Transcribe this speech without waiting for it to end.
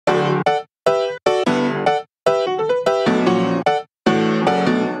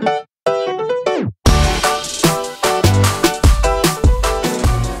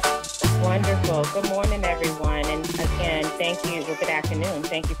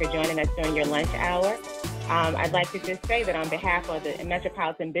for joining us during your lunch hour. I'd like to just say that on behalf of the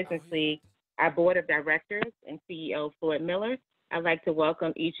Metropolitan Business League, our Board of Directors and CEO Floyd Miller, I'd like to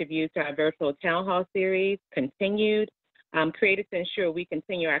welcome each of you to our virtual town hall series, Continued, created to ensure we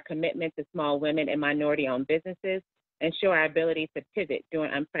continue our commitment to small women and minority-owned businesses and show our ability to pivot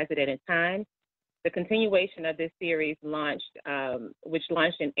during unprecedented times. The continuation of this series which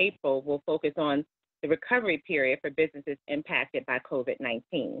launched in April, will focus on the recovery period for businesses impacted by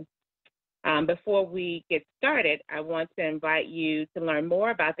COVID-19. Before we get started, I want to invite you to learn more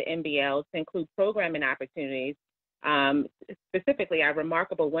about the NBL, to include programming opportunities, specifically our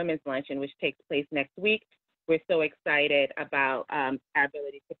Remarkable Women's Luncheon, which takes place next week. We're so excited about our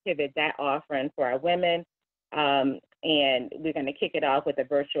ability to pivot that offering for our women. And we're going to kick it off with a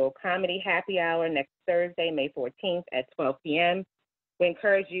virtual comedy happy hour next Thursday, May 14th at 12 p.m. We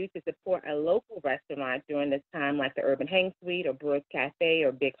encourage you to support a local restaurant during this time, like the Urban Hang Suite or Brewers Cafe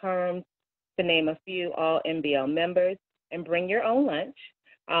or Big Herms, to name a few, all NBL members, and bring your own lunch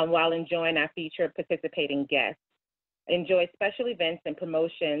while enjoying our featured participating guests. Enjoy special events and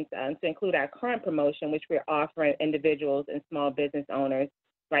promotions to include our current promotion, which we're offering individuals and small business owners.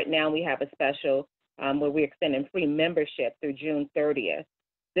 Right now, we have a special where we're extending free membership through June 30th.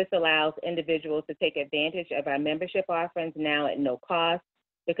 This allows individuals to take advantage of our membership offerings now at no cost,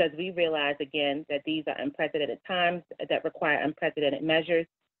 because we realize, again, that these are unprecedented times that require unprecedented measures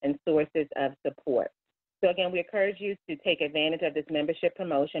and sources of support. So again, we encourage you to take advantage of this membership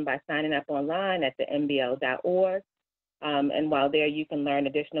promotion by signing up online at thembl.org. And while there, you can learn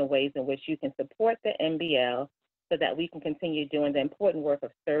additional ways in which you can support the NBL so that we can continue doing the important work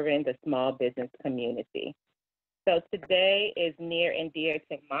of serving the small business community. So today is near and dear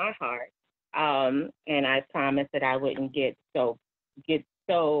to my heart, and I promised that I wouldn't get so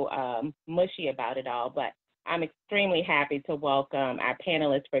mushy about it all, but I'm extremely happy to welcome our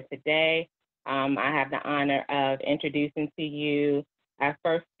panelists for today. I have the honor of introducing to you our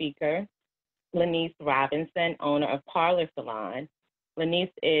first speaker, Lanice Robinson, owner of Parlor Salon. Lanice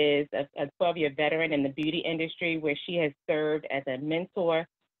is a 12-year veteran in the beauty industry, where she has served as a mentor,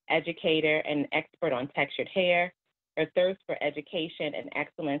 educator, and expert on textured hair. Her thirst for education and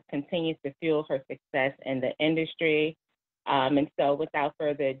excellence continues to fuel her success in the industry. And so without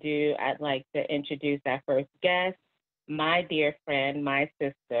further ado, I'd like to introduce our first guest, my dear friend, my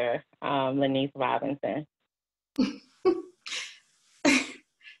sister, Lanice Robinson.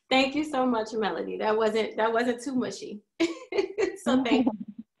 Thank you so much, Melody. That wasn't too mushy. So thank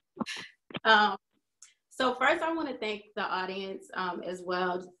you. So first, I want to thank the audience as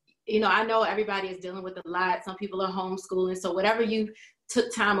well. You know, I know everybody is dealing with a lot. Some people are homeschooling. So whatever you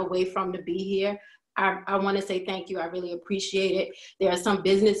took time away from to be here, I want to say thank you. I really appreciate it. There are some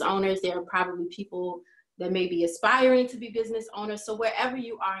business owners. There are probably people that may be aspiring to be business owners. So wherever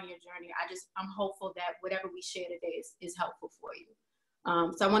you are in your journey, I'm hopeful that whatever we share today is helpful for you.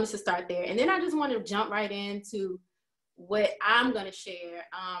 So I wanted to start there. And then I just want to jump right into what I'm going to share.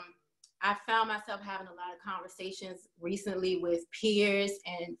 I found myself having a lot of conversations recently with peers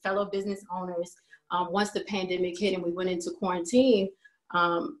and fellow business owners. Once the pandemic hit and we went into quarantine,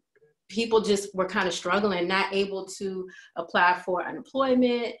 people just were kind of struggling, not able to apply for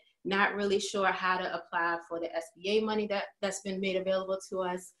unemployment, not really sure how to apply for the SBA money that's been made available to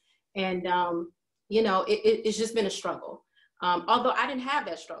us. And, you know, it's just been a struggle. Although I didn't have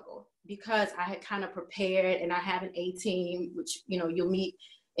that struggle, because I had kind of prepared, and I have an A team, which, you know, you'll meet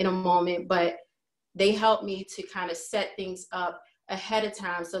in a moment, but they helped me to kind of set things up ahead of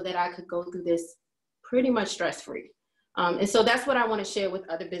time so that I could go through this pretty much stress-free. And so that's what I want to share with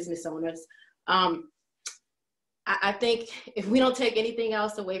other business owners. I think if we don't take anything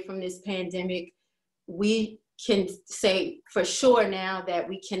else away from this pandemic, we can say for sure now that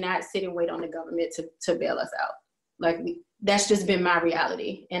we cannot sit and wait on the government to bail us out. Like, that's just been my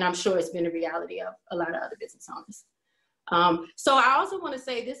reality. And I'm sure it's been the reality of a lot of other business owners. So I also want to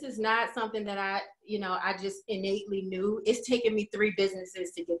say this is not something that I just innately knew. It's taken me 3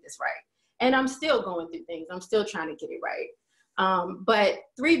 businesses to get this right. And I'm still going through things. I'm still trying to get it right. But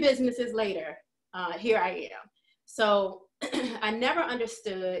 3 businesses later, here I am. So I never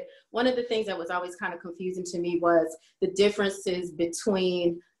understood. One of the things that was always kind of confusing to me was the differences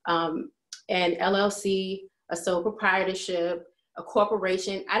between an LLC, a sole proprietorship, a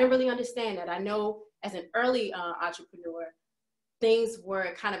corporation. I didn't really understand that. I know as an early entrepreneur, things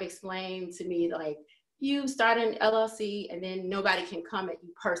were kind of explained to me like, you start an LLC and then nobody can come at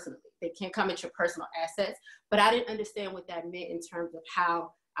you personally. They can't come at your personal assets. But I didn't understand what that meant in terms of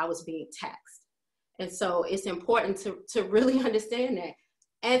how I was being taxed. And so it's important to really understand that.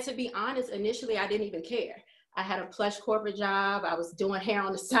 And to be honest, initially, I didn't even care. I had a plush corporate job. I was doing hair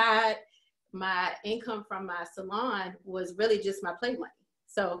on the side. My income from my salon was really just my play money.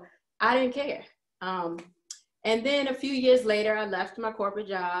 So I didn't care. And then a few years later, I left my corporate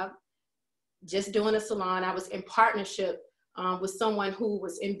job, just doing a salon. I was in partnership with someone who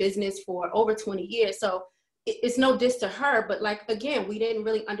was in business for over 20 years. So it's no diss to her, but like, again, we didn't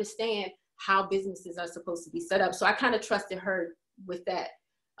really understand how businesses are supposed to be set up. So I kind of trusted her with that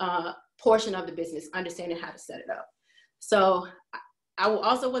portion of the business, understanding how to set it up. So I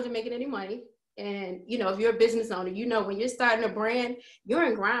also wasn't making any money. And, you know, if you're a business owner, you know, when you're starting a brand, you're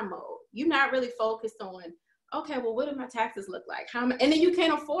in grind mode. You're not really focused on, okay, well, what do my taxes look like? And then you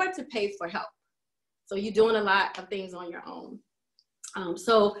can't afford to pay for help. So you're doing a lot of things on your own.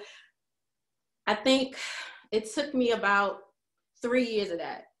 So I think it took me about 3 years of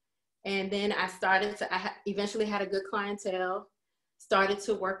that. And then I eventually had a good clientele, started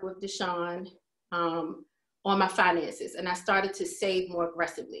to work with DeShawn on my finances, and I started to save more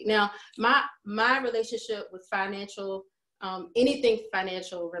aggressively. Now, my relationship with financial, anything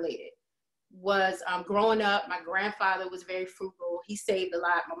financial related, was growing up. My grandfather was very frugal. He saved a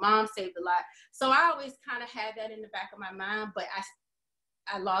lot. My mom saved a lot. So I always kind of had that in the back of my mind, but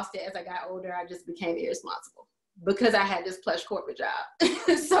I lost it as I got older. I just became irresponsible because I had this plush corporate job.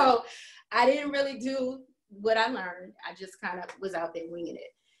 So I didn't really do what I learned. I just kind of was out there winging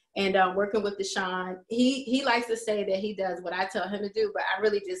it. And working with DeShawn, he likes to say that he does what I tell him to do, but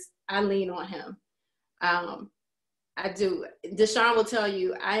I lean on him. I do. DeShawn will tell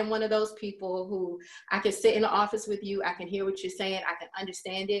you, I am one of those people who I can sit in the office with you. I can hear what you're saying. I can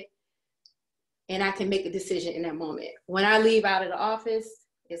understand it. And I can make a decision in that moment. When I leave out of the office,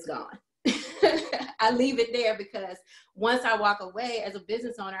 it's gone. I leave it there because once I walk away as a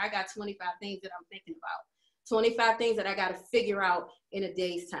business owner, I got 25 things that I'm thinking about. 25 things that I got to figure out in a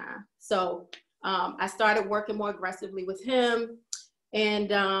day's time. So I started working more aggressively with him.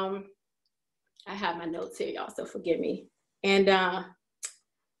 And I have my notes here, y'all, so forgive me. And I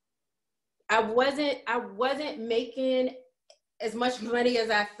wasn't making as much money as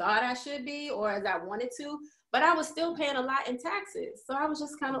I thought I should be or as I wanted to, but I was still paying a lot in taxes. So I was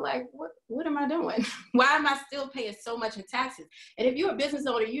just kind of like, what am I doing? Why am I still paying so much in taxes? And if you're a business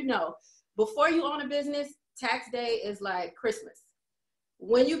owner, you know, before you own a business, tax day is like Christmas.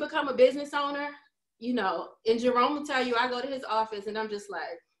 When you become a business owner, you know, and Jerome will tell you, I go to his office and I'm just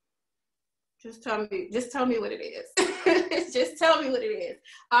like, just tell me what it is. Just tell me what it is.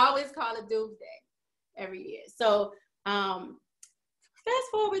 I always call it doomsday every year. So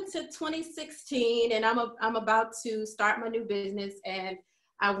fast forward to 2016, and I'm about to start my new business, and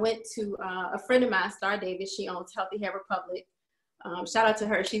I went to a friend of mine, Star Davis. She owns Healthy Hair Republic. Shout out to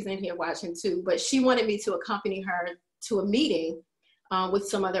her. She's in here watching too. But she wanted me to accompany her to a meeting with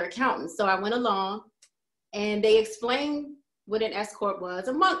some other accountants. So I went along, and they explained what an S Corp was,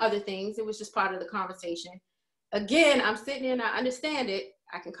 among other things. It was just part of the conversation. Again, I'm sitting there and I understand it.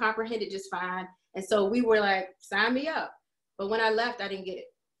 I can comprehend it just fine. And so we were like, sign me up. But when I left, I didn't get it.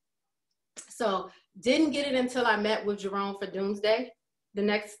 So didn't get it until I met with Jerome for Doomsday the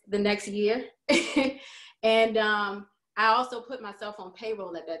next year. And I also put myself on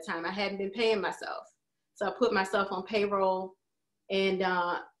payroll at that time. I hadn't been paying myself. So I put myself on payroll, and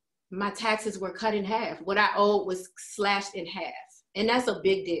my taxes were cut in half. What I owed was slashed in half. And that's a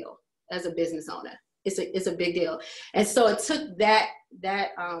big deal as a business owner. It's a big deal. And so it took that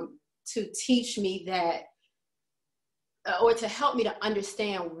to teach me that, or to help me to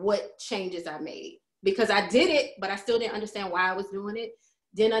understand what changes I made. Because I did it, but I still didn't understand why I was doing it.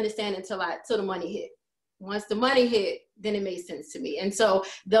 Didn't understand until the money hit. Once the money hit, then it made sense to me. And so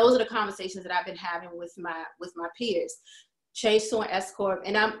those are the conversations that I've been having with my peers. Change to an S Corp.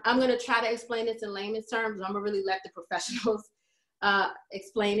 And I'm going to try to explain this in layman's terms. I'm going to really let the professionals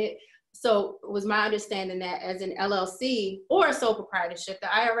explain it. So it was my understanding that as an LLC or a sole proprietorship, the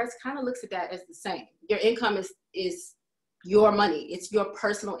IRS kind of looks at that as the same. Your income is your money. It's your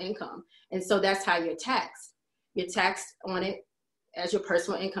personal income. And so that's how you're taxed. You're taxed on it as your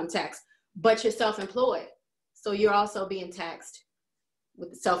personal income tax, but you're self-employed. So you're also being taxed with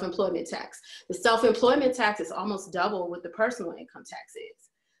the self-employment tax. The self-employment tax is almost double what the personal income tax is.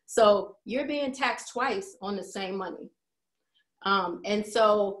 So you're being taxed twice on the same money. And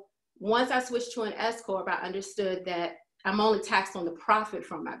so once I switched to an S Corp, I understood that I'm only taxed on the profit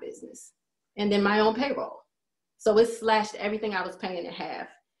from my business and then my own payroll. So it slashed everything I was paying in half.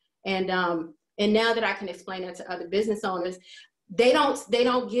 And now that I can explain that to other business owners, they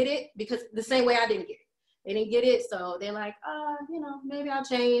don't get it, because the same way I didn't get it. They didn't get it, so they're like, maybe I'll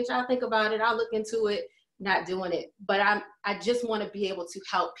change. I'll think about it. I'll look into it. not doing it. But I just want to be able to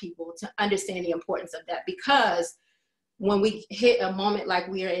help people to understand the importance of that, because when we hit a moment like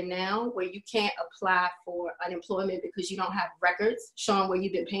we are in now, where you can't apply for unemployment because you don't have records showing where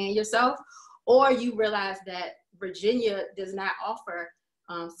you've been paying yourself, or you realize that Virginia does not offer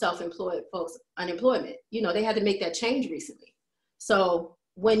self-employed folks unemployment. You know, they had to make that change recently. So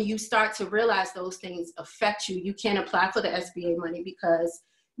when you start to realize those things affect you, you can't apply for the SBA money because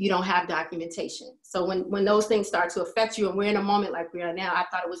you don't have documentation. So when those things start to affect you, and we're in a moment like we are now, I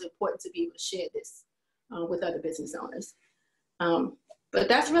thought it was important to be able to share this with other business owners. But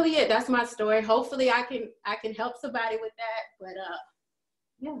that's really it. That's my story. Hopefully I can help somebody with that. But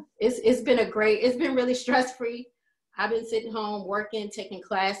yeah, it's been really stress-free. I've been sitting home working, taking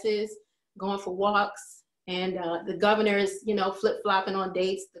classes, going for walks, and the governor is, you know, flip-flopping on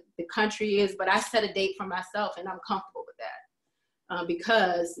dates. The country is, but I set a date for myself, and I'm comfortable with that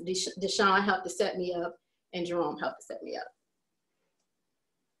because DeShawn helped to set me up, and Jerome helped to set me up.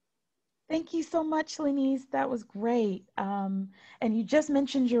 Thank you so much, Lenise. That was great. And you just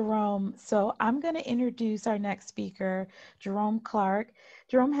mentioned Jerome. So I'm going to introduce our next speaker, Jerome Clark.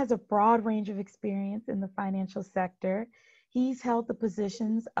 Jerome has a broad range of experience in the financial sector. He's held the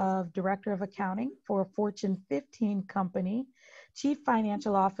positions of Director of Accounting for a Fortune 15 company, Chief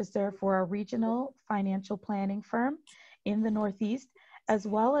Financial Officer for a regional financial planning firm in the Northeast, as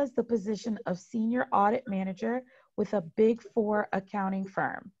well as the position of Senior Audit Manager with a Big Four accounting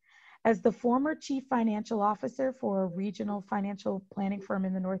firm. As the former Chief Financial Officer for a regional financial planning firm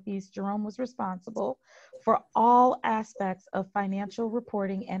in the Northeast, Jerome was responsible for all aspects of financial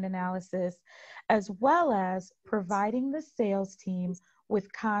reporting and analysis, as well as providing the sales team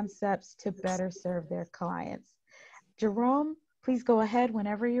with concepts to better serve their clients. Jerome, please go ahead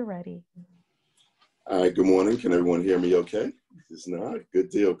whenever you're ready. Good morning. Can everyone hear me okay? It's not?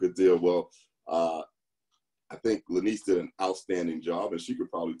 Good deal, good deal. Well, I think Lenise did an outstanding job, and she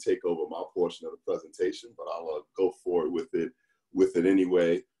could probably take over my portion of the presentation, but I'll go forward with it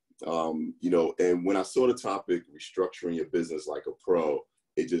anyway. You know, and when I saw the topic, restructuring your business like a pro,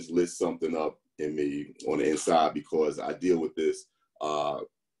 it just lit something up in me on the inside, because I deal with this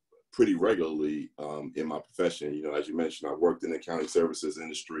pretty regularly in my profession. You know, as you mentioned, I've worked in the accounting services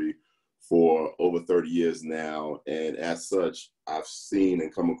industry for over 30 years now, and as such, I've seen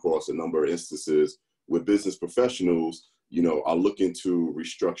and come across a number of instances where business professionals, you know, are looking to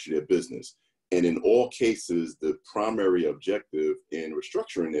restructure their business. And in all cases, the primary objective in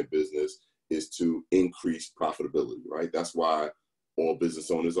restructuring their business is to increase profitability, right? That's why all business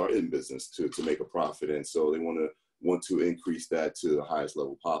owners are in business, to make a profit. And so they want to increase that to the highest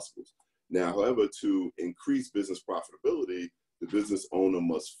level possible. Now, however, to increase business profitability, the business owner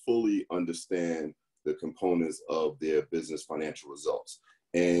must fully understand the components of their business financial results.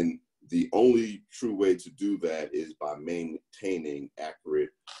 And the only true way to do that is by maintaining accurate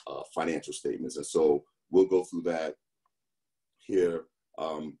financial statements. And so we'll go through that here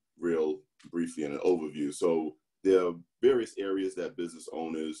real briefly in an overview. So there are various areas that business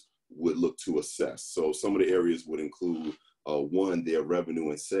owners would look to assess. So some of the areas would include, one, their revenue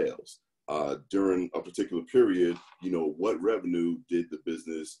and sales. During a particular period, you know, what revenue did the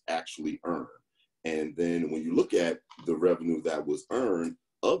business actually earn? And then when you look at the revenue that was earned,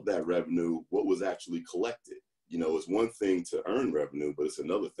 of that revenue, what was actually collected? You know, it's one thing to earn revenue, but it's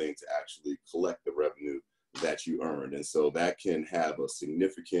another thing to actually collect the revenue that you earned. And so that can have a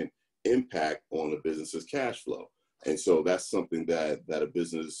significant impact on a business's cash flow. And so that's something that a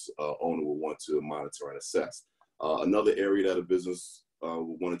business owner will want to monitor and assess. Another area that a business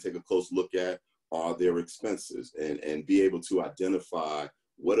will want to take a close look at are their expenses, and be able to identify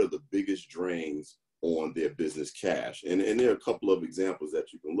what are the biggest drains on their business cash. And there are a couple of examples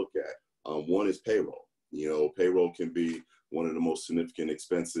that you can look at. One is payroll. You know, payroll can be one of the most significant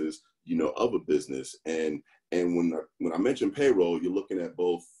expenses, you know, of a business. And when I mention payroll, you're looking at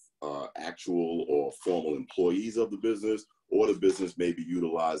both actual or formal employees of the business, or the business may be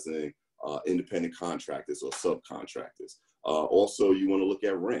utilizing independent contractors or subcontractors. Also, you want to look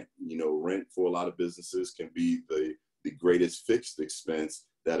at rent. You know, rent for a lot of businesses can be the greatest fixed expense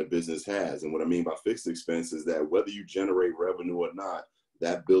that a business has. And what I mean by fixed expense is that whether you generate revenue or not,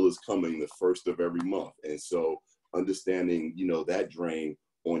 that bill is coming the first of every month. And so understanding, you know, that drain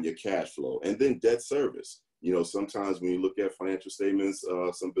on your cash flow. And then debt service. You know, sometimes when you look at financial statements,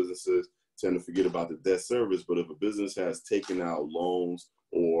 some businesses tend to forget about the debt service, but if a business has taken out loans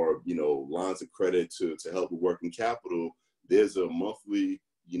or, you know, lines of credit to help with working capital, there's a monthly,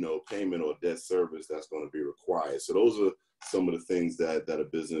 you know, payment or debt service that's going to be required. So those are some of the things that a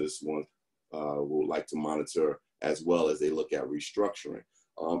business would like to monitor, as well as they look at restructuring.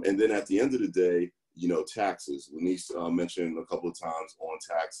 And then at the end of the day, taxes. Lenise mentioned a couple of times on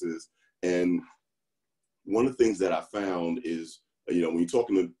taxes. And one of the things that I found is, when you're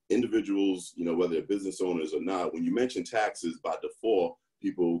talking to individuals, whether they're business owners or not, when you mention taxes, by default,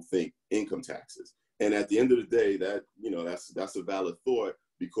 people think income taxes. And at the end of the day, that, that's a valid thought,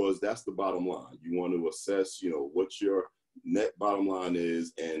 because that's the bottom line. You want to assess, what your net bottom line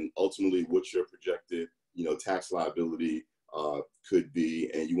is, and ultimately what your projected, tax liability could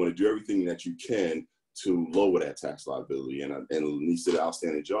be. And you want to do everything that you can to lower that tax liability. And Lenise did an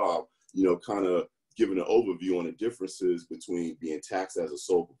outstanding job, kind of giving an overview on the differences between being taxed as a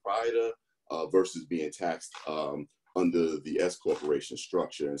sole proprietor versus being taxed under the S corporation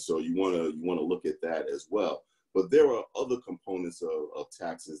structure. And so you want to look at that as well. But there are other components of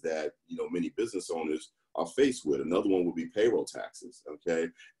taxes that, many business owners are faced with. Another one would be payroll taxes, okay?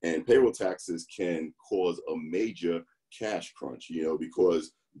 And payroll taxes can cause a major cash crunch,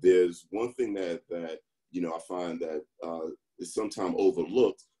 because there's one thing that I find that is sometimes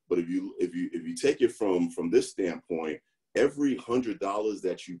overlooked. But if you take it from this standpoint, every $100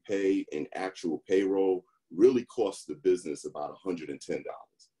 that you pay in actual payroll really costs the business about $110.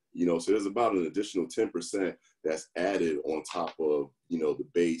 So there's about an additional 10% that's added on top of, the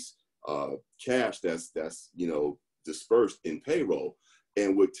base cash that's dispersed in payroll.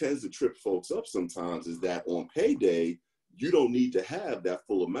 And what tends to trip folks up sometimes is that on payday, you don't need to have that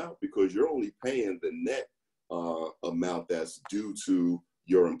full amount, because you're only paying the net amount that's due to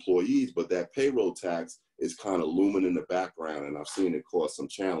your employees. But that payroll tax is kind of looming in the background, and I've seen it cause some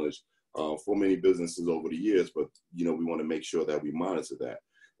challenge for many businesses over the years. But we want to make sure that we monitor that.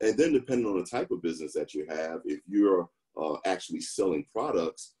 And then, depending on the type of business that you have, if you're actually selling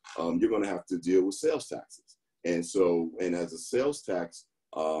products, you're going to have to deal with sales taxes. And as a sales tax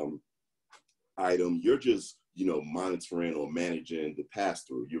item, you're just monitoring or managing the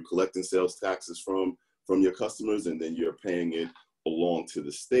pass-through. You're collecting sales taxes from your customers, and then you're paying it along to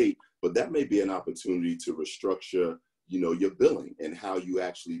the state. But that may be an opportunity to restructure your billing and how you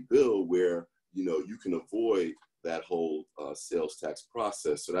actually bill, where you can avoid that whole sales tax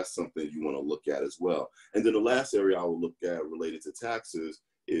process. So that's something you want to look at as well. And then the last area I will look at related to taxes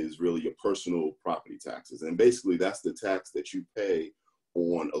is really your personal property taxes. And basically that's the tax that you pay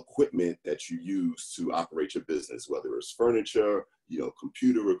on equipment that you use to operate your business, whether it's furniture,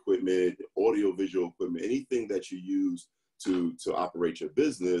 computer equipment, audiovisual equipment, anything that you use to operate your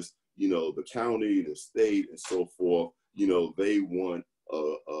business. The county, the state, and so forth, they want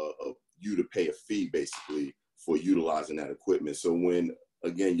you to pay a fee basically for utilizing that equipment. So when,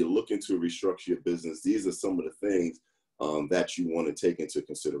 again, you're looking to restructure your business, these are some of the things that you want to take into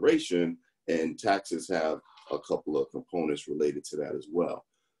consideration, and taxes have a couple of components related to that as well.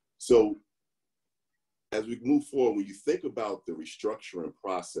 So as we move forward, when you think about the restructuring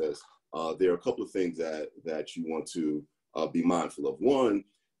process, there are a couple of things that you want to be mindful of. One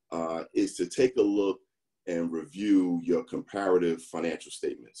is to take a look and review your comparative financial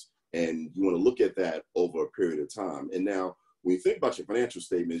statements. And you want to look at that over a period of time. And now, when you think about your financial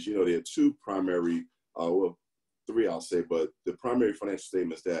statements, there are two primary, three I'll say, but the primary financial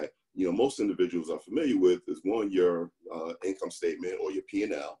statements that, most individuals are familiar with is one, your income statement or your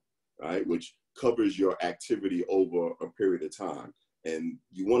P&L, right, which covers your activity over a period of time. And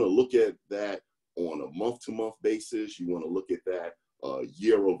you want to look at that on a month-to-month basis. You want to look at that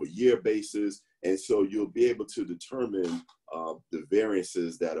year-over-year basis. And so you'll be able to determine the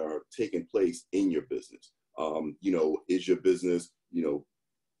variances that are taking place in your business. Is your business,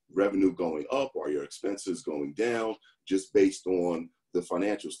 revenue going up? Are your expenses going down? Just based on the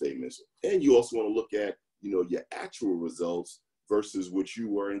financial statements. And you also want to look at, your actual results versus what you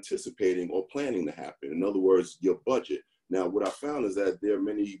were anticipating or planning to happen. In other words, your budget. Now, what I found is that there are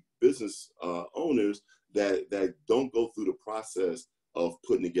many business owners that don't go through the process of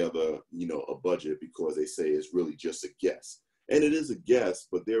putting together, a budget, because they say it's really just a guess. And it is a guess,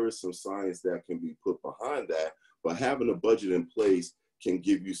 but there is some science that can be put behind that. But having a budget in place can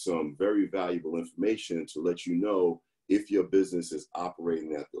give you some very valuable information to let you know if your business is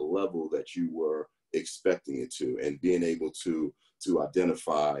operating at the level that you were expecting it to, and being able to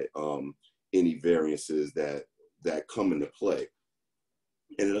identify any variances that come into play.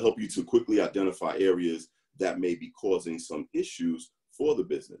 And it'll help you to quickly identify areas that may be causing some issues for the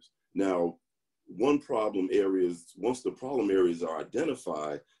business. Now, once the problem areas are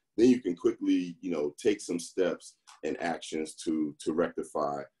identified, then you can quickly, take some steps and actions to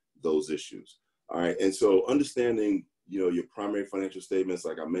rectify those issues. All right. And so understanding, your primary financial statements,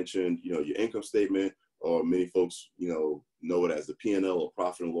 like I mentioned, your income statement, or many folks, know it as the P&L or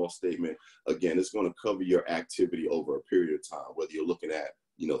profit and loss statement. Again, it's going to cover your activity over a period of time, whether you're looking at,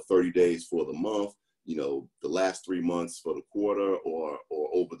 30 days for the month, the last 3 months for the quarter, or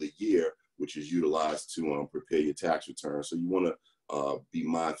over the year, which is utilized to prepare your tax return. So you want to be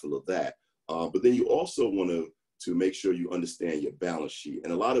mindful of that. But then you also want to make sure you understand your balance sheet.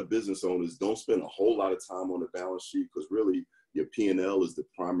 And a lot of business owners don't spend a whole lot of time on the balance sheet, because really your P&L is the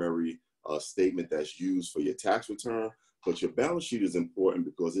primary statement that's used for your tax return. But your balance sheet is important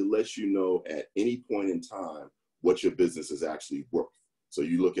because it lets you know at any point in time what your business is actually worth. So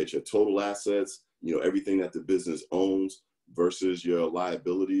you look at your total assets, everything that the business owns versus your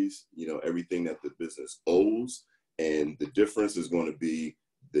liabilities, everything that the business owes. And the difference is going to be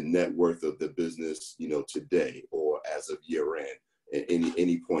the net worth of the business, today or as of year end at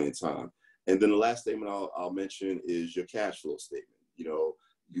any point in time. And then the last statement I'll mention is your cash flow statement.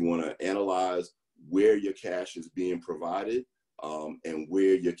 You want to analyze where your cash is being provided and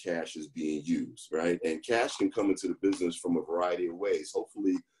where your cash is being used, right? And cash can come into the business from a variety of ways.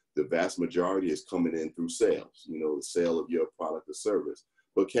 Hopefully, the vast majority is coming in through sales, the sale of your product or service.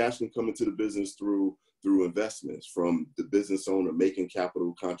 But cash can come into the business through investments, from the business owner making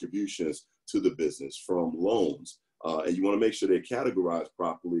capital contributions to the business, from loans. And you want to make sure they're categorized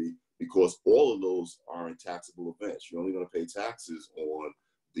properly, because all of those aren't taxable events. You're only going to pay taxes on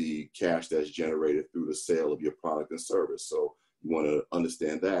the cash that's generated through the sale of your product and service. So you want to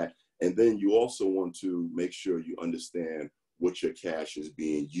understand that. And then you also want to make sure you understand what your cash is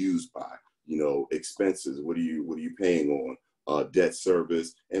being used by, expenses. What are you paying on? Debt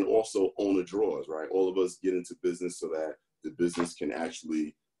service, and also owner draws, right? All of us get into business so that the business can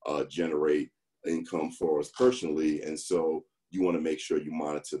actually generate income for us personally. And so you want to make sure you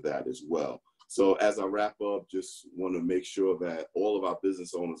monitor that as well. So as I wrap up, just want to make sure that all of our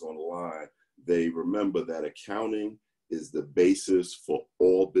business owners on the line, they remember that accounting is the basis for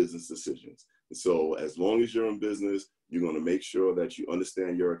all business decisions. And so as long as you're in business, you're going to make sure that you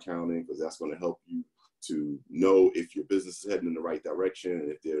understand your accounting, because that's going to help you to know if your business is heading in the right direction, and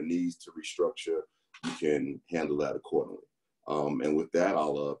if there needs to restructure, you can handle that accordingly. And with that,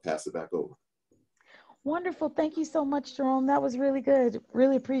 I'll pass it back over. Wonderful. Thank you so much, Jerome. That was really good.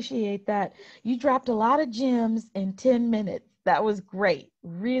 Really appreciate that. You dropped a lot of gems in 10 minutes. That was great.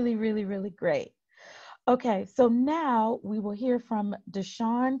 Really, really, really great. Okay, so now we will hear from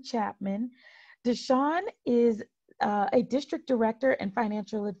DeShawn Chapman. DeShawn is a district director and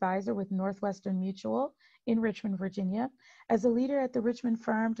financial advisor with Northwestern Mutual in Richmond, Virginia. As a leader at the Richmond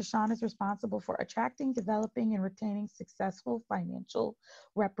firm, DeShawn is responsible for attracting, developing, and retaining successful financial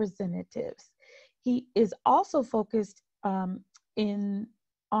representatives. He is also focused on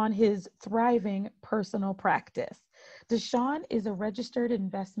his thriving personal practice. DeShawn is a registered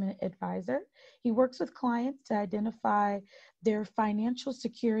investment advisor. He works with clients to identify their financial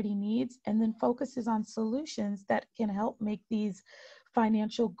security needs and then focuses on solutions that can help make these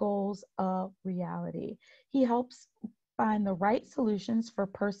financial goals a reality. He helps find the right solutions for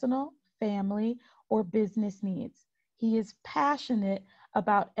personal, family, or business needs. He is passionate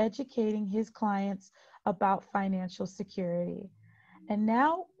about educating his clients about financial security. And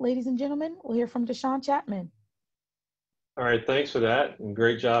now, ladies and gentlemen, we'll hear from DeShawn Chapman. All right, thanks for that, and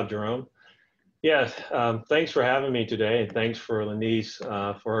great job, Jerome. Yes, thanks for having me today, and thanks for Lenice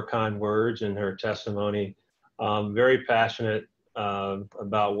for her kind words and her testimony. Very passionate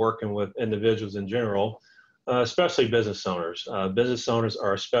about working with individuals in general, especially business owners. Business owners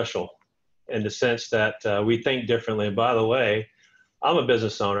are special in the sense that we think differently. And by the way, I'm a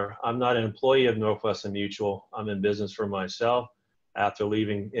business owner. I'm not an employee of Northwestern Mutual. I'm in business for myself after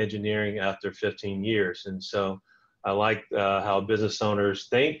leaving engineering after 15 years. And so I like how business owners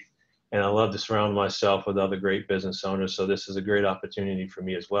think, and I love to surround myself with other great business owners. So this is a great opportunity for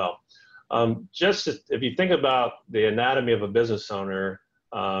me as well. Just if you think about the anatomy of a business owner,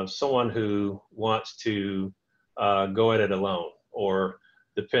 someone who wants to go at it alone or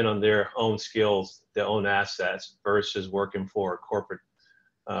depend on their own skills, their own assets versus working for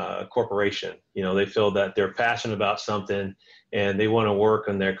a corporation. They feel that they're passionate about something and they want to work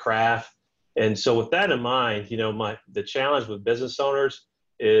on their craft. And so with that in mind, the challenge with business owners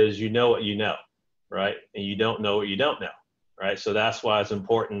is you know what you know, right? And you don't know what you don't know, right? So that's why it's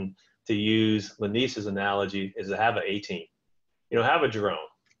important to use Lenice's analogy is to have an A-team. Have a Jerome,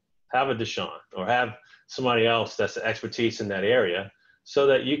 have a DeShawn, or have somebody else that's the expertise in that area so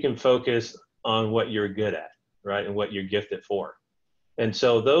that you can focus on what you're good at, right? And what you're gifted for. And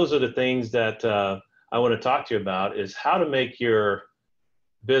so those are the things that I want to talk to you about is how to make your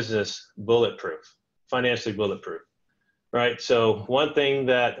business bulletproof, financially bulletproof, right? So one thing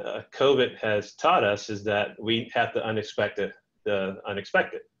that COVID has taught us is that we have to the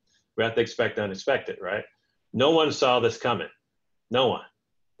unexpected. We have to expect the unexpected, right? No one saw this coming. No one.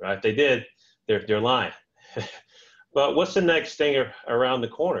 right? If they did, they're lying. But what's the next thing around the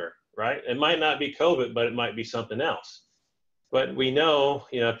corner, right? It might not be COVID, but it might be something else. But we know,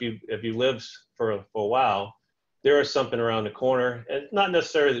 if you live for a while, there is something around the corner, and not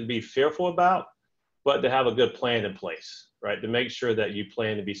necessarily to be fearful about, but to have a good plan in place, right? To make sure that you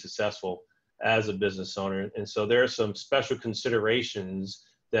plan to be successful as a business owner. And so there are some special considerations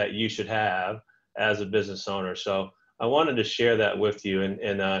that you should have as a business owner. So I wanted to share that with you. And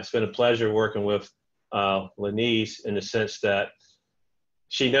it's been a pleasure working with Lanice in the sense that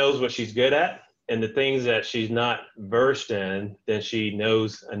she knows what she's good at, and the things that she's not versed in, then she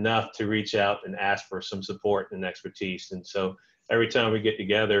knows enough to reach out and ask for some support and expertise. And so every time we get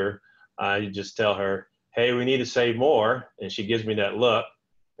together, I just tell her, hey, we need to save more. And she gives me that look.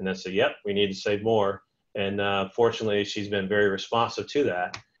 And I say, yep, we need to save more. And fortunately, she's been very responsive to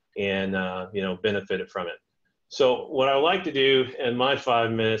that and, benefited from it. So what I like to do in my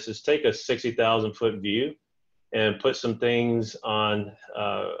 5 minutes is take a 60,000 foot view and put some things on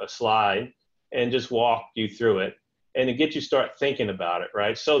a slide and just walk you through it and to get you start thinking about it,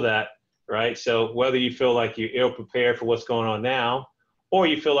 right? So whether you feel like you're ill prepared for what's going on now, or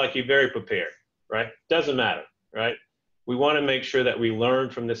you feel like you're very prepared, right? Doesn't matter, right? We want to make sure that we learn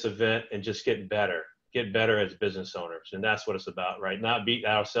from this event and just get better as business owners. And that's what it's about, right? Not beat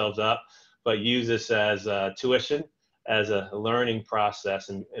ourselves up, but use this as tuition, as a learning process,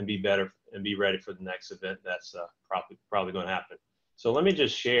 and be better and be ready for the next event that's probably going to happen. So let me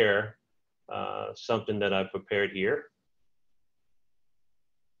just share something that I've prepared here.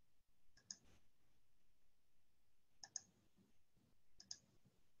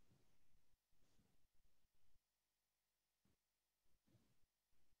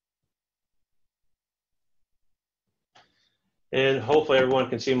 And hopefully everyone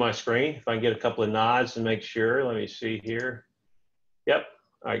can see my screen. If I can get a couple of nods to make sure, let me see here. Yep,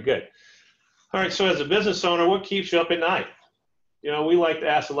 all right, good. All right, so as a business owner, what keeps you up at night? We like to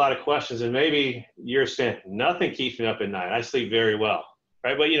ask a lot of questions, and maybe you're saying, nothing keeps me up at night. I sleep very well,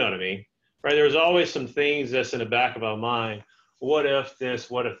 right? But you know what I mean, right? There's always some things that's in the back of our mind. What if this,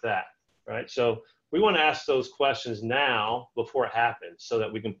 what if that, right? So we want to ask those questions now before it happens so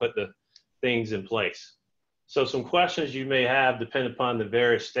that we can put the things in place. So some questions you may have depend upon the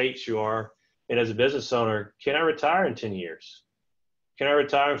various states you are. And as a business owner, can I retire in 10 years? Can I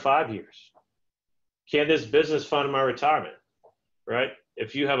retire in 5 years? Can this business fund my retirement, right?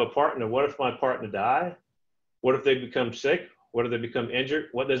 If you have a partner, what if my partner die? What if they become sick? What if they become injured?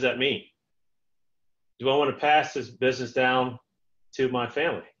 What does that mean? Do I want to pass this business down to my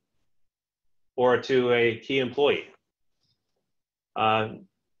family or to a key employee?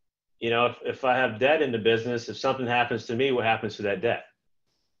 If I have debt in the business, if something happens to me, what happens to that debt?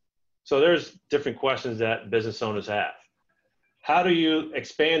 So there's different questions that business owners have. How do you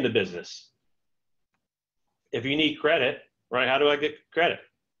expand the business? If you need credit, right, how do I get credit?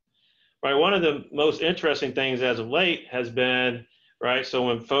 Right, one of the most interesting things as of late has been, right, so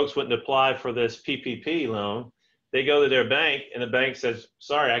when folks wouldn't apply for this PPP loan, they go to their bank and the bank says,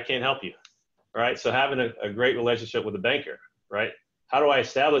 sorry, I can't help you, right? So having a great relationship with a banker, right? How do I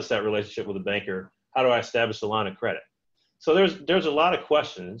establish that relationship with a banker? How do I establish a line of credit? So there's a lot of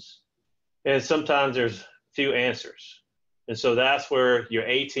questions, and sometimes there's few answers. And so that's where your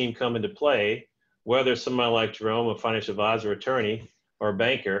A team come into play, whether it's somebody like Jerome, a financial advisor, attorney, or a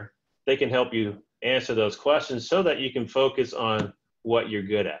banker. They can help you answer those questions so that you can focus on what you're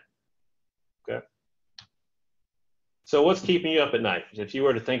good at, okay? So what's keeping you up at night? If you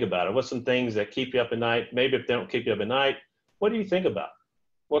were to think about it, what's some things that keep you up at night? Maybe if they don't keep you up at night, what do you think about?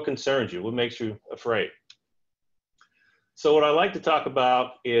 What concerns you? What makes you afraid? So what I like to talk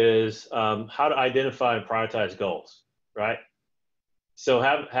about is how to identify and prioritize goals, right? So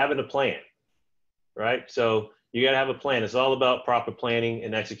having a plan, right? So you got to have a plan. It's all about proper planning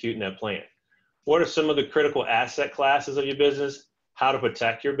and executing that plan. What are some of the critical asset classes of your business? How to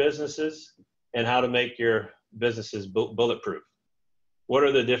protect your businesses and how to make your businesses bulletproof. What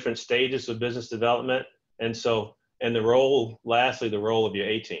are the different stages of business development? And the role, lastly, the role of your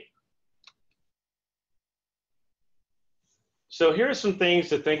A team. So here are some things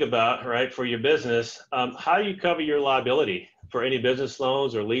to think about, right, for your business. How do you cover your liability for any business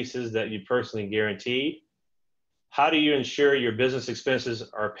loans or leases that you personally guaranteed? How do you ensure your business expenses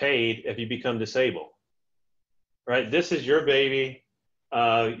are paid if you become disabled? Right, this is your baby.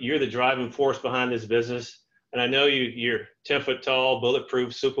 You're the driving force behind this business. And I know you're 10 foot tall,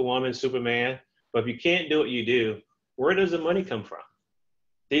 bulletproof, superwoman, superman, but if you can't do what you do, where does the money come from?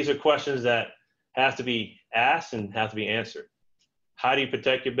 These are questions that have to be asked and have to be answered. How do you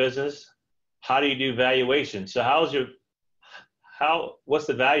protect your business? How do you do valuation? So how what's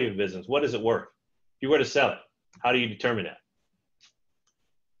the value of business? What is it worth? If you were to sell it, how do you determine that?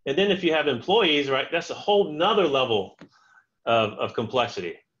 And then if you have employees, right, that's a whole nother level of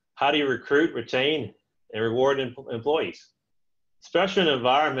complexity. How do you recruit, retain, and reward employees? Especially in an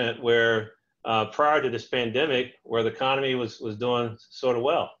environment where prior to this pandemic, where the economy was doing sort of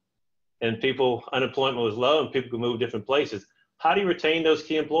well, and unemployment was low and people could move different places. How do you retain those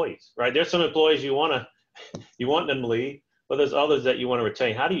key employees, right? There's some employees you want them to leave, but there's others that you want to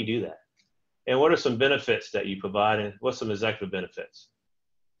retain. How do you do that? And what are some benefits that you provide, and what's some executive benefits?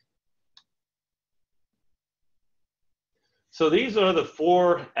 So these are the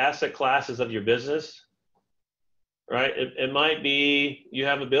 4 asset classes of your business, right? It might be you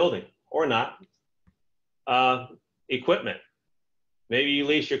have a building or not. Equipment. Maybe you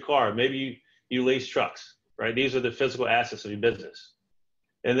lease your car. Maybe you lease trucks, right? These are the physical assets of your business.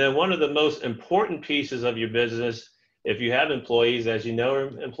 And then one of the most important pieces of your business, if you have employees, as you know,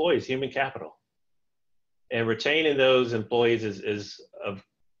 are employees, human capital. And retaining those employees is of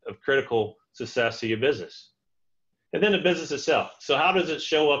critical success to your business. And then the business itself. So how does it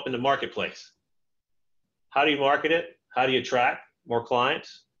show up in the marketplace? How do you market it? How do you attract more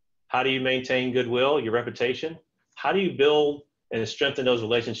clients? How do you maintain goodwill, your reputation? How do you build and strengthen those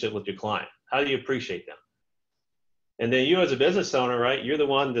relationships with your client? How do you appreciate them? And then you as a business owner, right, you're the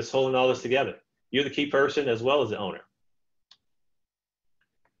one that's holding all this together. You're the key person as well as the owner.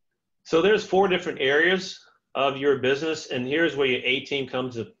 So there's 4 different areas of your business, and here's where your A-team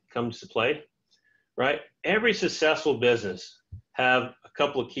comes to play, right? Every successful business have a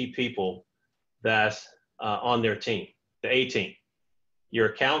couple of key people that's on their team, the A-team. Your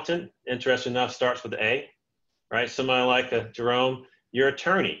accountant, interesting enough, starts with the A, right? Somebody like Jerome, your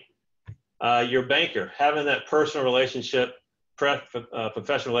attorney, your banker, having that personal relationship,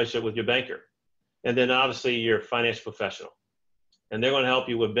 professional relationship with your banker. And then obviously your financial professional. And they're going to help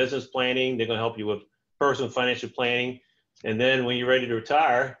you with business planning. They're going to help you with personal financial planning. And then when you're ready to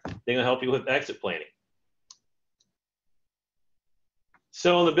retire, they're going to help you with exit planning.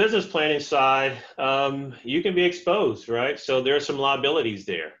 So on the business planning side, you can be exposed, right? So there are some liabilities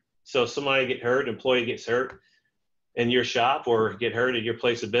there. So if somebody gets hurt, employee gets hurt in your shop or get hurt at your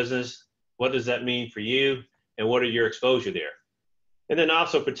place of business, what does that mean for you? And what are your exposure there? And then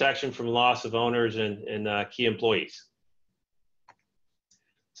also protection from loss of owners and key employees.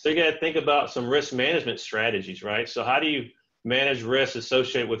 So you got to think about some risk management strategies, right? So how do you manage risks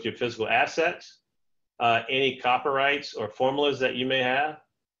associated with your physical assets, any copyrights or formulas that you may have,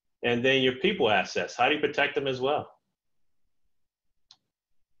 and then your people assets? How do you protect them as well?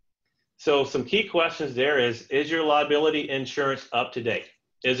 So some key questions there is your liability insurance up to date?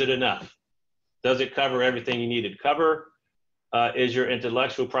 Is it enough? Does it cover everything you need it to cover? Is your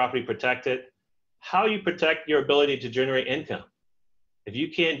intellectual property protected? How you protect your ability to generate income? If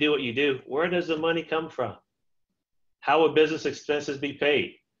you can't do what you do, where does the money come from? How will business expenses be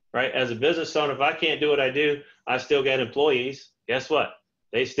paid, right? As a business owner, if I can't do what I do, I still got employees. Guess what?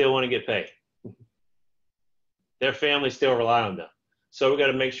 They still want to get paid. Their families still rely on them. So we got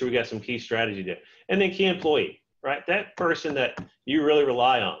to make sure we got some key strategy there. And then key employee, right? That person that you really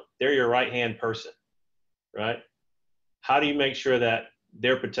rely on, they're your right-hand person, right? How do you make sure that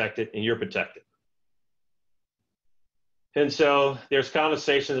they're protected and you're protected? And so there's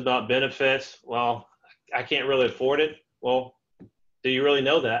conversations about benefits. Well, I can't really afford it. Well, do you really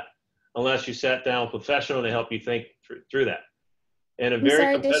know that unless you sat down with a professional to help you think through that? In a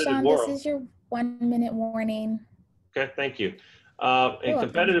very competitive DeShawn, world. this is your 1-minute warning. Okay, thank you. In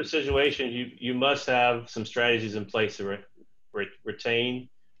competitive situations, you must have some strategies in place to retain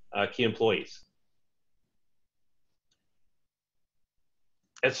key employees.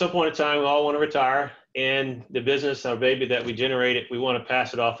 At some point in time, we all want to retire, and the business, our baby that we generated, we want to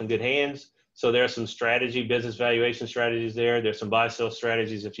pass it off in good hands. So there's some strategy, business valuation strategies there. There's some buy-sell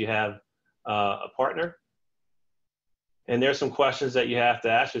strategies if you have a partner. And there's some questions that you have to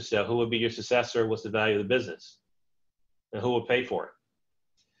ask yourself. Who will be your successor? What's the value of the business? And who will pay for it?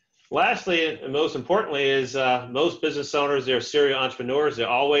 Lastly, and most importantly, is most business owners, they're serial entrepreneurs. They're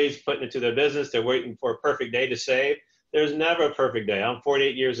always putting it to their business. They're waiting for a perfect day to save. There's never a perfect day. I'm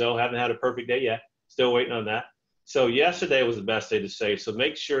 48 years old, haven't had a perfect day yet. Still waiting on that. So yesterday was the best day to save. So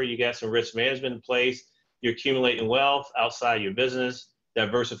make sure you got some risk management in place. You're accumulating wealth outside your business,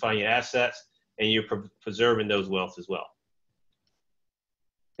 diversifying your assets, and you're preserving those wealth as well.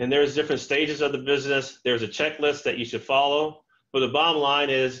 And there's different stages of the business. There's a checklist that you should follow. But the bottom line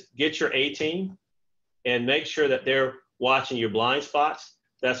is get your A-team and make sure that they're watching your blind spots.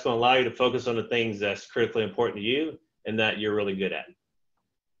 That's going to allow you to focus on the things that's critically important to you and that you're really good at.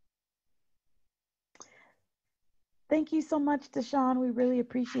 Thank you so much, DeShawn. We really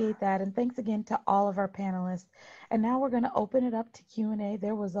appreciate that. And thanks again to all of our panelists. And now we're going to open it up to Q&A.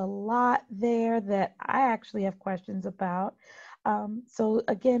 There was a lot there that I actually have questions about. So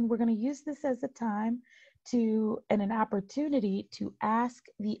again, we're going to use this as a time and an opportunity to ask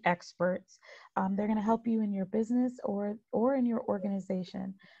the experts. They're going to help you in your business or in your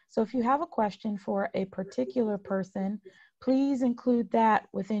organization. So if you have a question for a particular person, please include that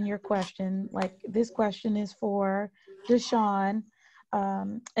within your question. Like this question is for DeShawn,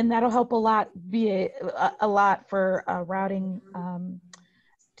 and that'll help a lot, be a lot for routing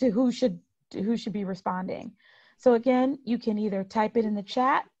to who should be responding. So again, you can either type it in the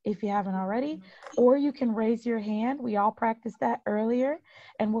chat if you haven't already, or you can raise your hand. We all practiced that earlier,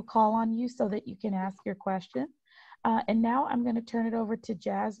 and we'll call on you so that you can ask your question. And now I'm going to turn it over to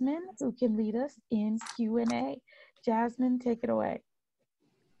Jasmine, who can lead us in Q&A. Jasmine, take it away.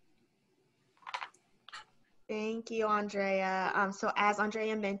 Thank you, Andrea. So as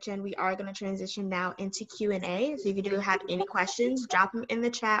Andrea mentioned, we are going to transition now into Q&A. So if you do have any questions, drop them in the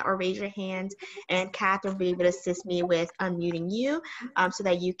chat or raise your hand, and Catherine will be able to assist me with unmuting you so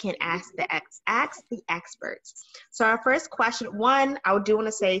that you can ask the experts. So our first question, I do want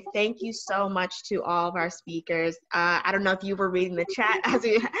to say thank you so much to all of our speakers. I don't know if you were reading the chat as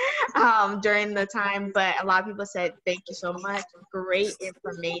during the time, but a lot of people said thank you so much. Great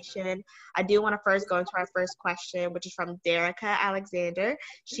information. I do want to first go into our first question, which is from Derica Alexander.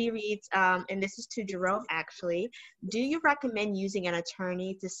 She reads, and this is to Jerome actually, do you recommend using an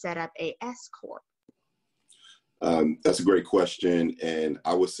attorney to set up a S Corp? That's a great question. And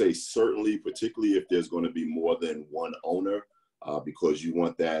I would say certainly, particularly if there's going to be more than one owner, because you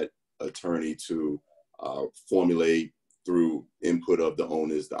want that attorney to formulate through input of the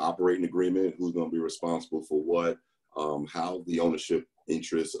owners, the operating agreement, who's going to be responsible for what, how the ownership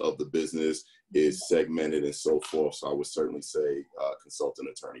interest of the business is segmented and so forth. So I would certainly say consult an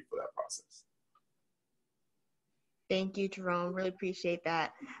attorney for that process. Thank you, Jerome. Really appreciate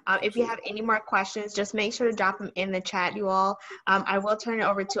that. If you have any more questions, just make sure to drop them in the chat, you all. I will turn it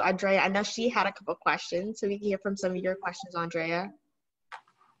over to Andrea. I know she had a couple questions, so we can hear from some of your questions, Andrea.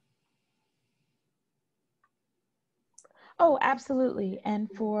 Oh, absolutely. And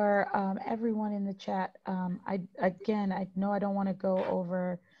for everyone in the chat, I know I don't want to go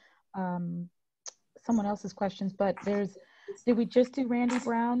over someone else's questions, but did we just do Randy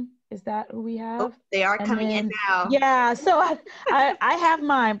Brown? Is that who we have? Oh, they are coming in now. Yeah, so I have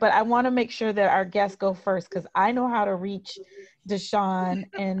mine, but I want to make sure that our guests go first because I know how to reach DeShawn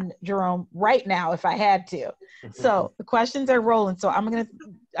and Jerome right now if I had to. So the questions are rolling. So I'm gonna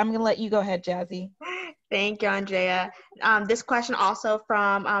let you go ahead, Jazzy. Thank you, Andrea. This question also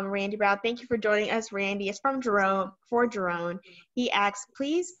from Randy Brown. Thank you for joining us, Randy. It's from Jerome, for Jerome. He asks,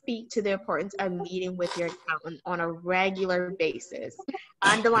 please speak to the importance of meeting with your accountant on a regular basis.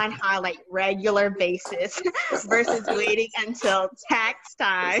 Underline, highlight, regular basis versus waiting until tax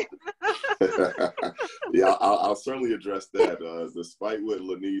time. Yeah, I'll certainly address that. Despite what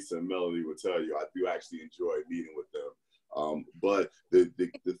Lanice and Melody will tell you, I do actually enjoy meeting with them. But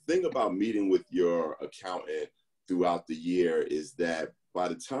the thing about meeting with your accountant throughout the year is that by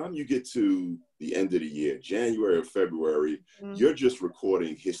the time you get to the end of the year, January or February, you're just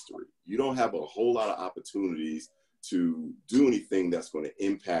recording history. You don't have a whole lot of opportunities to do anything that's going to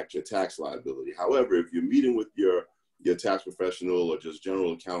impact your tax liability. However, if you're meeting with your tax professional or just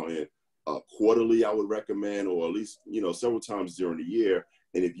general accountant quarterly, I would recommend, or at least, several times during the year.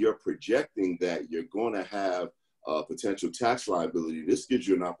 And if you're projecting that you're going to have potential tax liability, this gives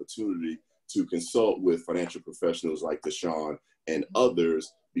you an opportunity to consult with financial professionals like DeShawn and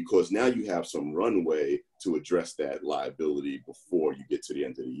others, because now you have some runway to address that liability before you get to the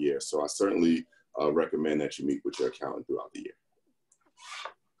end of the year. So I certainly recommend that you meet with your accountant throughout the year.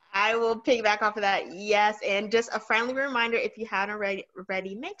 I will piggyback off of that. Yes, and just a friendly reminder, if you haven't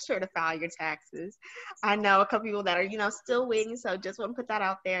already, make sure to file your taxes. I know a couple people that are, still waiting, so just want to put that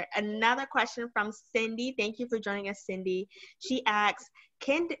out there. Another question from Cindy. Thank you for joining us, Cindy. She asks,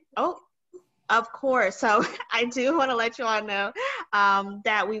 of course. So I do want to let you all know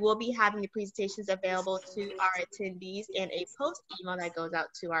that we will be having the presentations available to our attendees and a post email that goes out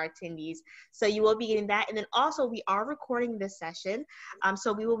to our attendees. So you will be getting that. And then also we are recording this session.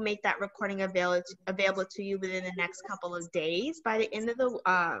 So we will make that recording available to you within the next couple of days. By the end of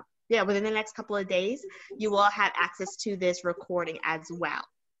within the next couple of days, you will have access to this recording as well.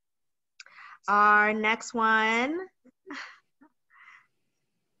 Our next one.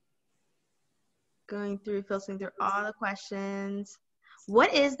 Filtering through all the questions.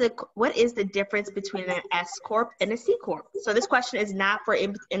 what is the difference between an S Corp and a C Corp? So this question is not for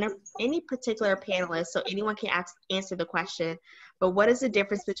any particular panelist, so anyone can answer the question. But what is the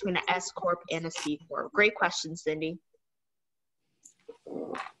difference between an S Corp and a C Corp? Great question, Cindy.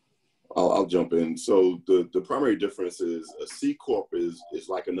 I'll jump in. So the primary difference is a C Corp is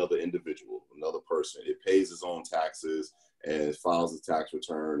like another individual, another person. It pays its own taxes and files a tax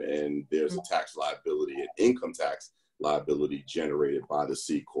return, and there's a tax liability, an income tax liability generated by the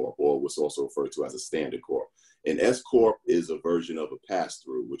C Corp, or what's also referred to as a standard corp. An S Corp is a version of a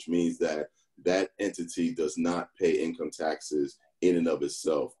pass-through, which means that that entity does not pay income taxes in and of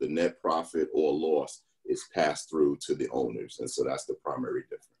itself. The net profit or loss is passed through to the owners. And so that's the primary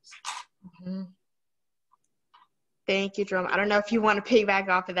difference. Mm-hmm. Thank you, Jerome. I don't know if you want to piggyback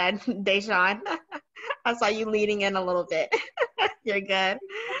off of that, DeShawn. I saw you leading in a little bit. You're good.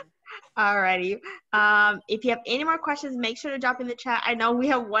 Alrighty. If you have any more questions, make sure to drop in the chat. I know we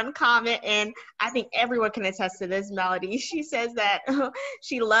have one comment, and I think everyone can attest to this, Melody. She says that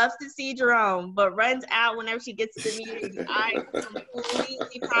she loves to see Jerome, but runs out whenever she gets to the meeting. I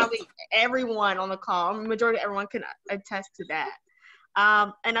completely, probably everyone on the call, majority of everyone can attest to that.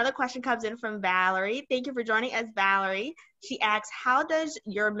 Another question comes in from Valerie. Thank you for joining us, Valerie. She asks, how does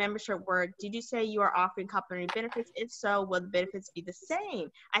your membership work? Did you say you are offering complementary benefits? If so, will the benefits be the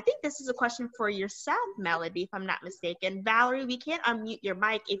same? I think this is a question for yourself, Melody, if I'm not mistaken. Valerie, we can unmute your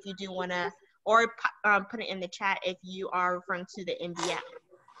mic if you do want to, or put it in the chat if you are referring to the MBL.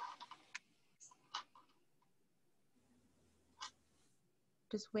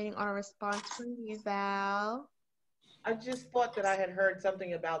 Just waiting on a response from you, Val. I just thought that I had heard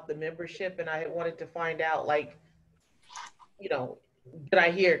something about the membership, and I wanted to find out, like, you know, did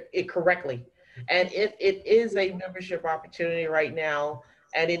I hear it correctly? And it is a membership opportunity right now,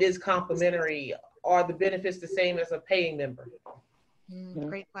 and it is complimentary. Are the benefits the same as a paying member?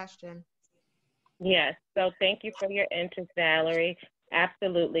 Great question. Yes, so thank you for your interest, Valerie.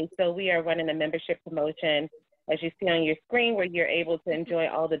 Absolutely. So we are running a membership promotion, as you see on your screen, where you're able to enjoy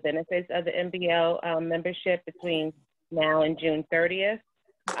all the benefits of the MBL membership between now and June 30th.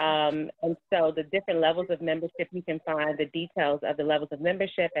 And so the different levels of membership, you can find the details of the levels of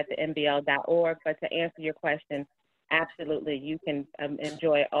membership at the mbl.org. But to answer your question, absolutely, you can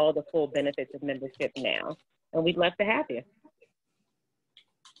enjoy all the full benefits of membership now. And we'd love to have you.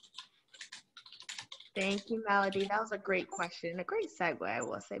 Thank you, Melody. That was a great question, a great segue, I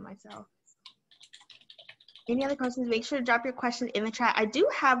will say myself. Any other questions? Make sure to drop your question in the chat. I do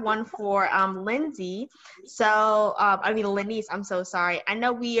have one for Lindsay. So, Lenice, I'm so sorry. I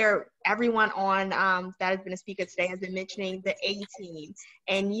know everyone on that has been a speaker today has been mentioning the A team.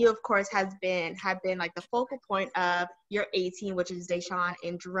 And you, of course, have been like the focal point of your A team, which is DeShawn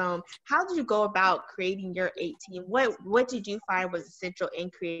and Jerome. How did you go about creating your A team? What did you find was essential in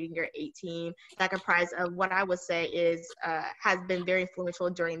creating your A team that comprised of what I would say is has been very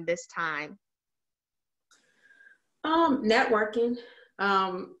influential during this time? Networking.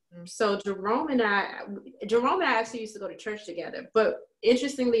 So Jerome and I actually used to go to church together, but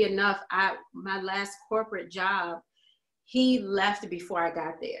interestingly enough, my last corporate job, he left before I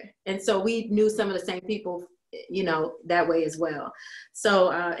got there. And so we knew some of the same people, you know, that way as well. So,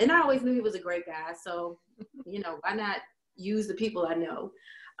 and I always knew he was a great guy. So, you know, why not use the people I know?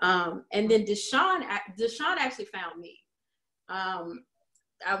 And then DeShawn actually found me.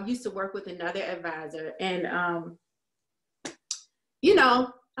 I used to work with another advisor, and you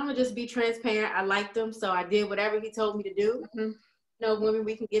know, I'm gonna just be transparent. I liked him, so I did whatever he told me to do. Mm-hmm. You know, women,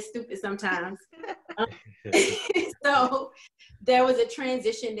 we can get stupid sometimes. So there was a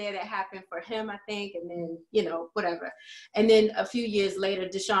transition there that happened for him, I think, and then, you know, whatever. And then a few years later,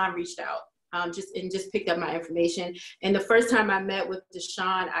 DeShawn reached out just picked up my information. And the first time I met with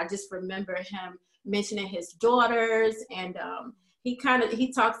DeShawn, I just remember him mentioning his daughters, and he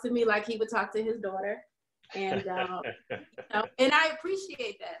talks to me like he would talk to his daughter. And, you know, and I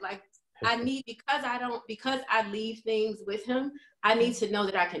appreciate that. Like, because I leave things with him, I need to know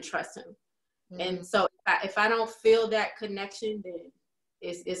that I can trust him. Mm-hmm. And so if I don't feel that connection, then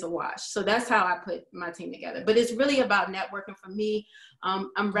it's a wash. So that's how I put my team together. But it's really about networking for me.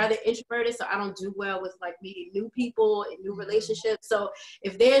 I'm rather introverted, so I don't do well with like meeting new people and new relationships. So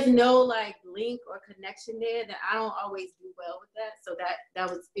if there's no like link or connection there, then I don't always do well with that. So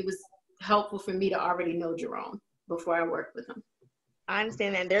it was helpful for me to already know Jerome before I worked with him. I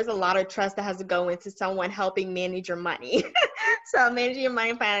understand that. There's a lot of trust that has to go into someone helping manage your money. So managing your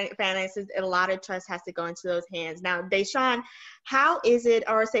money finances, a lot of trust has to go into those hands. Now, DeShawn, how is it,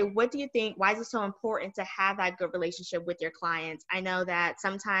 or say, what do you think, why is it so important to have that good relationship with your clients? I know that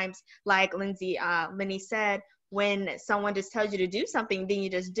sometimes, like Lindsay said, when someone just tells you to do something, then you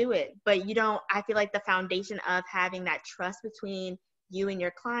just do it. But you don't, I feel like the foundation of having that trust between you and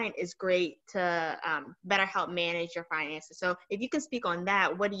your client is great to better help manage your finances. So if you can speak on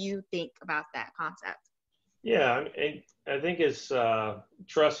that, what do you think about that concept? Yeah, I think it's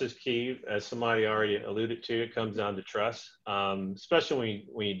trust is key. As somebody already alluded to, it comes down to trust, especially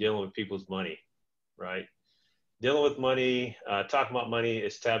when you're dealing with people's money, right? Dealing with money, talking about money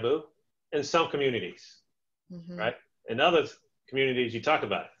is taboo in some communities, right? In other communities, you talk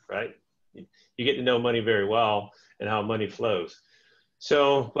about it, right? You get to know money very well and how money flows.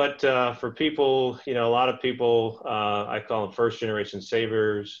 So, but for people, a lot of people, I call them first generation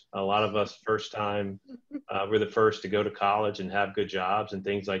savers. A lot of us first time, we're the first to go to college and have good jobs and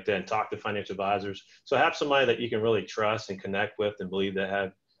things like that, and talk to financial advisors. So have somebody that you can really trust and connect with and believe that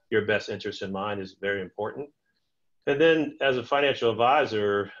have your best interest in mind is very important. And then as a financial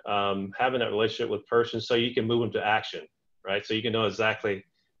advisor, having that relationship with person so you can move them to action, right? So you can know exactly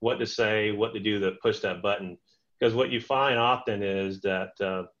what to say, what to do to push that button. Because what you find often is that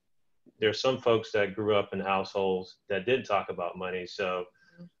there's some folks that grew up in households that didn't talk about money. So,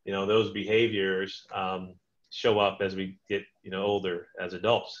 those behaviors show up as we get, older as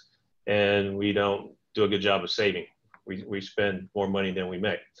adults, and we don't do a good job of saving. We spend more money than we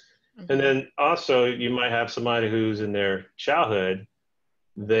make. And then also you might have somebody who's in their childhood,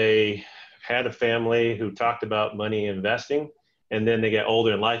 they had a family who talked about money investing, and then they get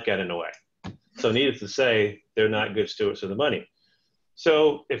older and life got in the way. So needless to say, they're not good stewards of the money.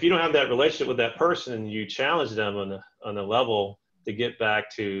 So if you don't have that relationship with that person and you challenge them on a level to get back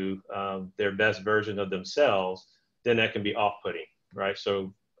to their best version of themselves, then that can be off-putting, right?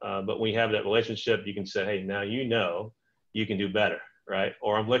 So, but when you have that relationship, you can say, hey, now you can do better, right?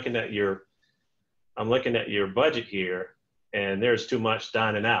 Or I'm looking at your budget here, and there's too much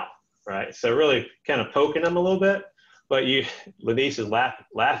dining out, right? So really kind of poking them a little bit. But Lanice is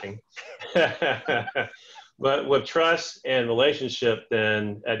laughing. But with trust and relationship,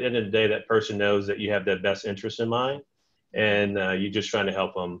 then at the end of the day, that person knows that you have their best interest in mind, and you're just trying to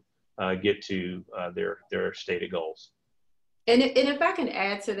help them get to their stated goals. And if I can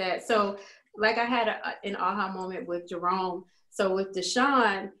add to that, so like I had an aha moment with Jerome. So with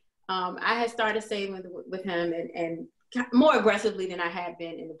DeShawn, I had started saving with him and more aggressively than I had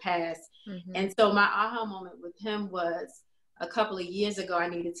been in the past. And so my aha moment with him was a couple of years ago, I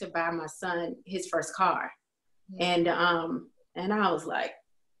needed to buy my son his first car. And I was like,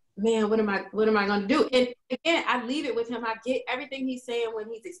 man, what am I going to do? And again, I leave it with him. I get everything he's saying when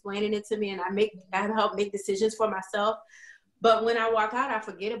he's explaining it to me, and I help make decisions for myself. But when I walk out, I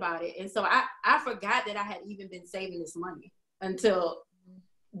forget about it. And so I forgot that I had even been saving this money until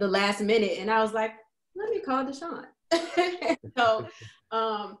the last minute. And I was like, let me call DeShawn. So,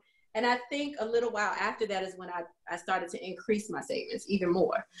 and I think a little while after that is when I started to increase my savings even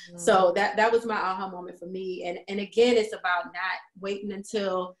more. So that was my aha moment for me. And again, it's about not waiting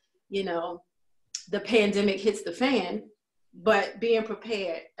until, the pandemic hits the fan, but being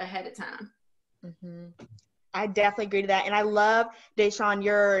prepared ahead of time. I definitely agree to that. And I love,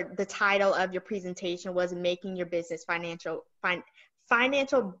 DeShawn, the title of your presentation was Making Your Business Financial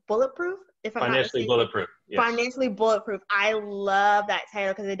Bulletproof. If I'm Financially bulletproof. Yes. Financially bulletproof. I love that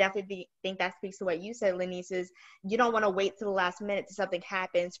title because I definitely think that speaks to what you said, Lanice, is you don't want to wait till the last minute till something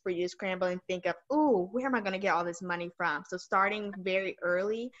happens for you to scramble and think of, ooh, where am I going to get all this money from? So starting very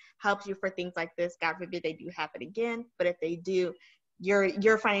early helps you for things like this. God forbid they do happen again, but if they do,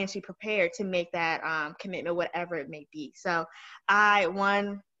 you're financially prepared to make that commitment, whatever it may be. So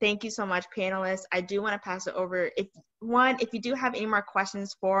thank you so much, panelists. I do want to pass it over. If you do have any more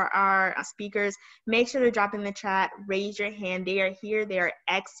questions for our speakers, make sure to drop in the chat, raise your hand. They are here. They are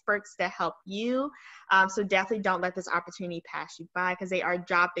experts to help you. So definitely don't let this opportunity pass you by because they are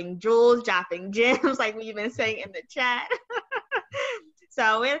dropping jewels, dropping gems, like we've been saying in the chat.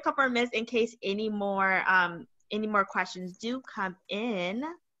 So we have a couple of minutes in case any more questions do come in.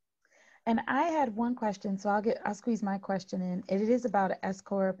 And I had one question, so I'll squeeze my question in. It is about an S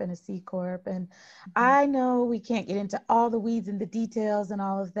Corp and a C Corp. And I know we can't get into all the weeds and the details and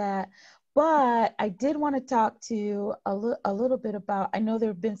all of that, but I did want to talk to a little bit about, I know there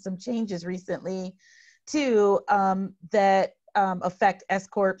have been some changes recently too that affect S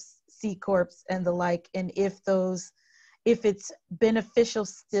Corps, C Corps and the like, and if it's beneficial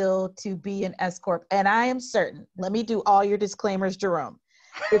still to be an S Corp. And I am certain, let me do all your disclaimers, Jerome.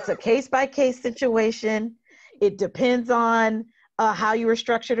 It's a case-by-case situation. It depends on how you were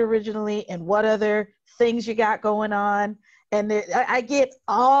structured originally and what other things you got going on. And I get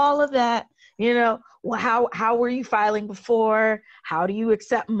all of that, well, how were you filing before? How do you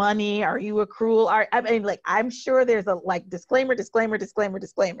accept money? Are you accrual? I mean, like, I'm sure there's a like disclaimer, disclaimer, disclaimer,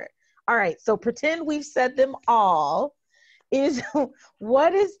 disclaimer. All right, so pretend we've said them all. Is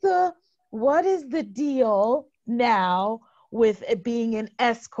what is the deal now with it being an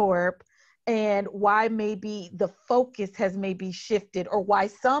S corp, and why maybe the focus has maybe shifted, or why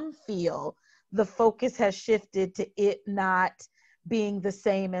some feel the focus has shifted to it not being the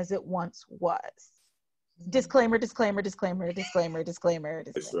same as it once was? Disclaimer, disclaimer, disclaimer, disclaimer, disclaimer,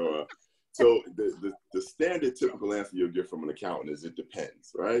 disclaimer. So the standard typical answer you'll get from an accountant is it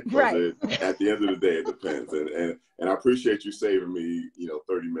depends, right? Right. At the end of the day, it depends. And I appreciate you saving me,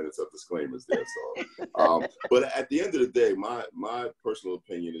 30 minutes of disclaimers there. So, but at the end of the day, my personal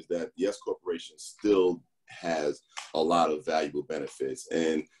opinion is that the S corporation still has a lot of valuable benefits.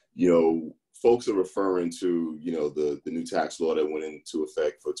 And, folks are referring to, the new tax law that went into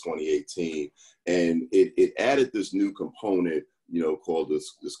effect for 2018. And it added this new component, called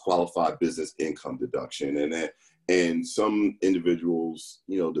this qualified business income deduction. And some individuals,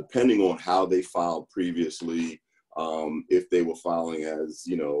 depending on how they filed previously, if they were filing as,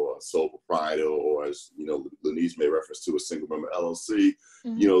 a sole proprietor, or as, Lenise made reference to, a single member LLC,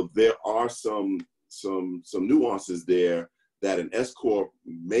 there are some nuances there that an S corp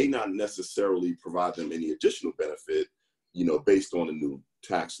may not necessarily provide them any additional benefit, based on the new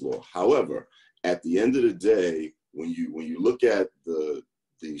tax law. However, at the end of the day, when you look at the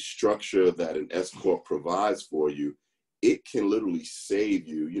structure that an S corp provides for you, it can literally save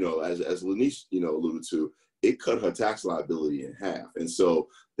you. As Lenise alluded to, it cut her tax liability in half, and so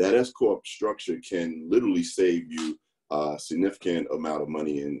that S corp structure can literally save you a significant amount of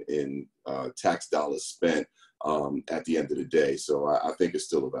money in tax dollars spent at the end of the day. So I think it's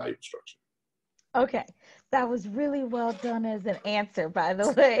still a valuable structure. Okay, that was really well done as an answer, by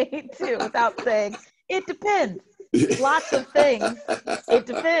the way, too, without saying it depends. Lots of things. It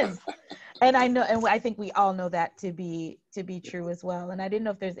depends. And I know, and I think we all know that to be true as well. And I didn't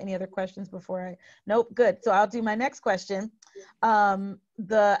know if there's any other questions before nope, good. So I'll do my next question. And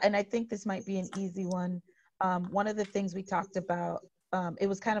I think this might be an easy one. One of the things we talked about, it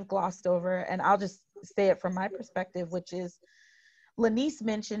was kind of glossed over, and I'll just say it from my perspective, which is Lenise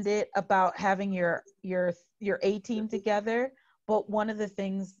mentioned it about having your A team together. But one of the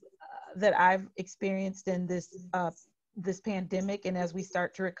things that I've experienced in this pandemic, and as we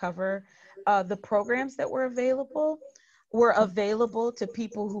start to recover, the programs that were available to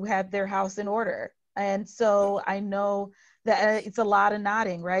people who had their house in order. And so I know that it's a lot of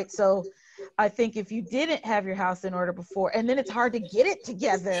nodding, right? So I think if you didn't have your house in order before, and then it's hard to get it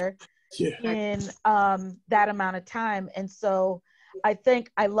together in that amount of time. And so I think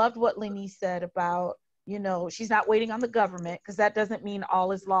I loved what Lenise said about, she's not waiting on the government, because that doesn't mean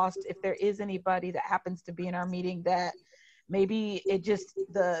all is lost. If there is anybody that happens to be in our meeting that maybe it just,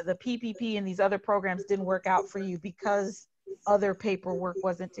 the PPP and these other programs didn't work out for you because other paperwork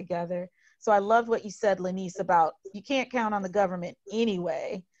wasn't together. So I love what you said, Lenise, about you can't count on the government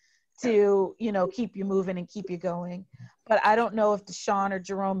anyway to, keep you moving and keep you going. But I don't know if DeShawn or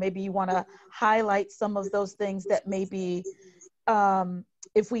Jerome, maybe you want to highlight some of those things that maybe,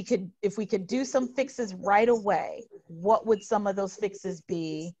 if we could do some fixes right away, what would some of those fixes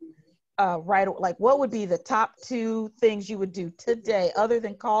be? Like what would be the top 2 things you would do today other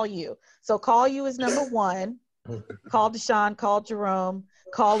than call you? So call you is number 1. Call DeShawn, call Jerome,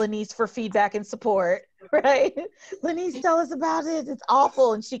 call Lenise for feedback and support, right? Lenise, tell us about it. It's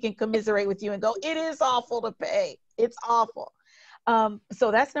awful. And she can commiserate with you and go, it is awful to pay. It's awful.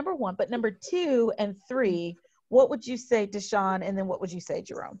 So that's number 1. But number 2 and 3, what would you say, DeShawn? And then what would you say,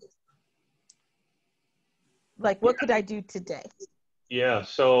 Jerome? Like, what could I do today? Yeah.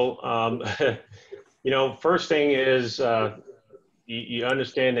 So, first thing is you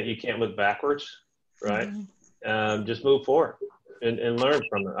understand that you can't look backwards, right? Mm-hmm. Just move forward and learn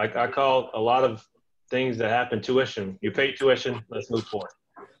from it. I call a lot of things that happen tuition. You pay tuition, let's move forward.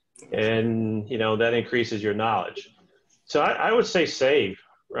 And, that increases your knowledge. So I would say save,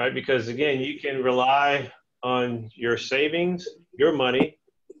 right? Because again, you can rely on your savings, your money,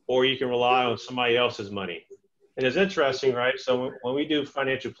 or you can rely on somebody else's money. And it's interesting, right? So when we do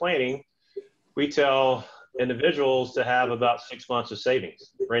financial planning, we tell individuals to have about 6 months of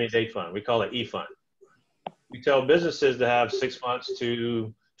savings, rainy day fund. We call it E-fund. We tell businesses to have 6 months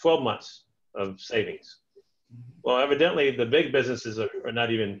to 12 months of savings. Well, evidently the big businesses are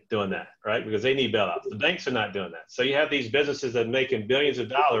not even doing that, right? Because they need bailouts. The banks are not doing that. So you have these businesses that are making billions of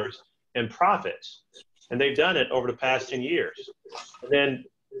dollars in profits, and they've done it over the past 10 years. And then,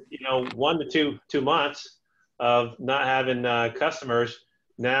 1 to 2 months of not having customers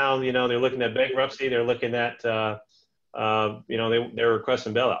Now, you know, they're looking at bankruptcy. They're looking at, you know, they're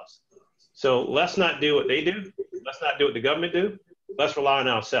requesting bailouts. So let's not do what they do. Let's not do what the government do. Let's rely on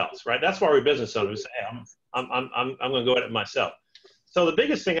ourselves, right? That's why we're business owners. We say, hey, I'm going to go at it myself. So the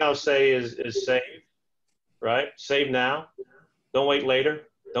biggest thing I would say is save, right? Save now. Don't wait later.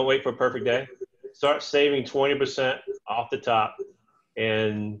 Don't wait for a perfect day. Start saving 20% off the top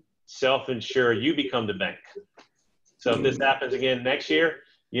and self-insure. You become the bank. So if this happens again next year,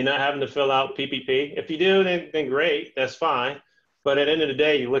 you're not having to fill out PPP. If you do, then great, that's fine. But at the end of the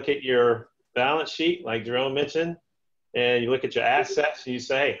day, you look at your balance sheet, like Jerome mentioned, and you look at your assets, and you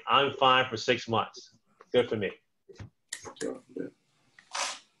say, hey, I'm fine for 6 months. Good for me.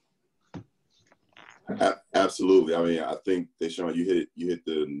 Absolutely. I mean, I think, DeShawn, you hit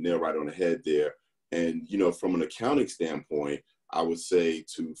the nail right on the head there. And, you know, from an accounting standpoint, I would say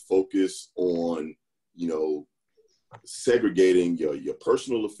to focus on, you know, segregating your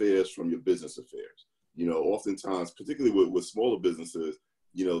personal affairs from your business affairs. You know, oftentimes, particularly with smaller businesses,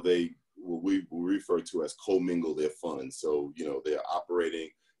 you know, what we refer to as commingle their funds. So, you know, they're operating,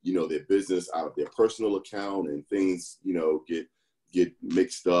 you know, their business out of their personal account, and things, you know, get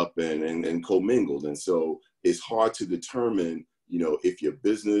mixed up and commingled. And so it's hard to determine, you know, if your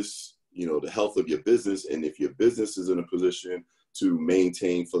business, you know, the health of your business, and if your business is in a position to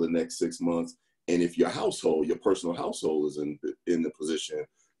maintain for the next 6 months, and if your household, your personal household, is in the position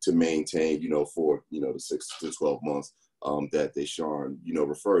to maintain, you know, for, you know, the 6 to 12 months that DeShawn, you know,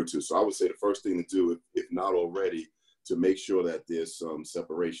 referred to. So I would say the first thing to do, if not already, to make sure that there's some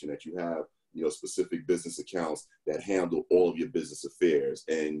separation, that you have, you know, specific business accounts that handle all of your business affairs,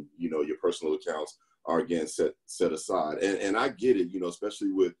 and, you know, your personal accounts are again set aside. And I get it, you know,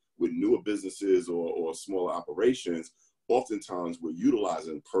 especially with newer businesses or smaller operations. Oftentimes we're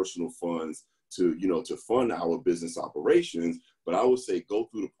utilizing personal funds to, you know, to fund our business operations. But I would say go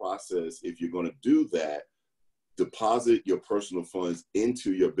through the process. If you're going to do that, deposit your personal funds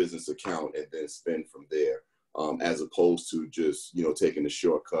into your business account and then spend from there, as opposed to just, you know, taking the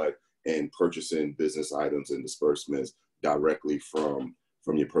shortcut and purchasing business items and disbursements directly from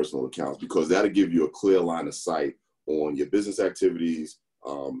your personal accounts, because that'll give you a clear line of sight on your business activities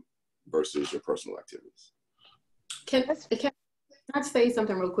versus your personal activities. Can I say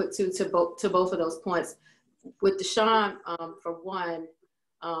something real quick too to both of those points? With DeShawn, for one,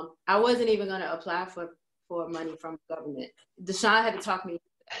 I wasn't even going to apply for money from the government. DeShawn had to talk me.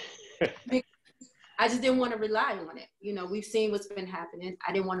 I just didn't want to rely on it. You know, we've seen what's been happening.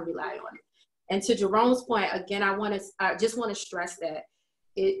 I didn't want to rely on it. And to Jerome's point, again, I just want to stress that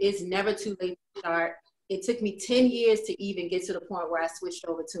it's never too late to start. It took me 10 years to even get to the point where I switched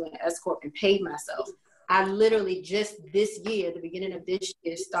over to an S Corp and paid myself. I literally just this year, the beginning of this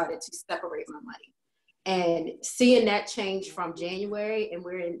year, started to separate my money. And seeing that change from January, and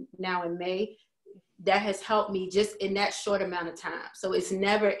we're now in May, that has helped me just in that short amount of time. So it's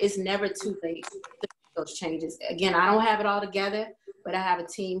never too late to make those changes. Again, I don't have it all together, but I have a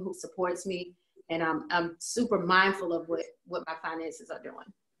team who supports me, and I'm super mindful of what my finances are doing.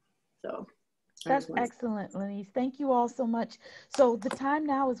 So that's excellent, Lenise. Thank you all so much. So the time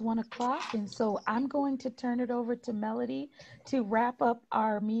now is 1 o'clock, and so I'm going to turn it over to Melody to wrap up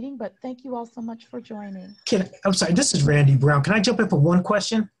our meeting, but thank you all so much for joining. I'm sorry, this is Randy Brown. Can I jump in for one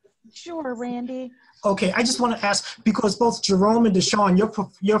question? Sure, Randy. Okay, I just want to ask, because both Jerome and DeShawn,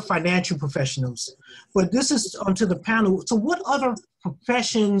 you're financial professionals, but this is to the panel. So what other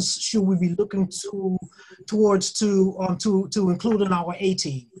professions should we be looking towards to include in our A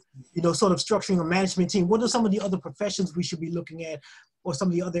team? You know, sort of structuring a management team. What are some of the other professions we should be looking at, or some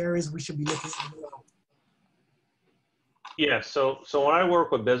of the other areas we should be looking at? Yeah, so when I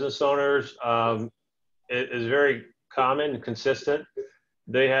work with business owners, it is very common and consistent.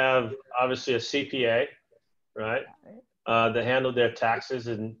 They have obviously a CPA, right? They handle their taxes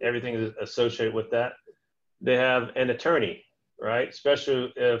and everything associated with that. They have an attorney, right?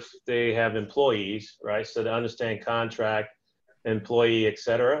 Especially if they have employees, right? So they understand contract, employee, et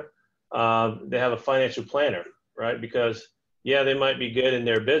cetera. They have a financial planner, right? Because yeah, they might be good in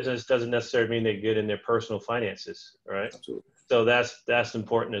their business, doesn't necessarily mean they're good in their personal finances, right? Absolutely. So that's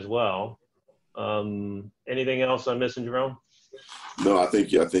important as well. Anything else I'm missing, Jerome? No, I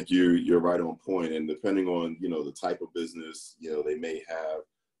think you're right on point. And depending on, you know, the type of business, you know, they may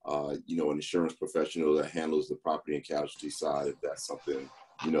have, you know, an insurance professional that handles the property and casualty side, if that's something,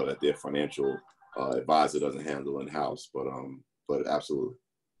 you know, that their financial advisor doesn't handle in-house. But absolutely.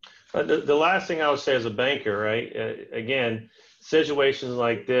 The last thing I would say as a banker, right? Again, situations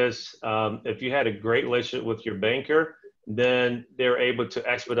like this, if you had a great relationship with your banker, then they're able to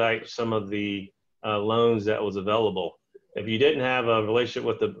expedite some of the loans that was available. If you didn't have a relationship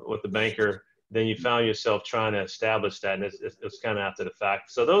with the banker, then you found yourself trying to establish that, and it's kind of after the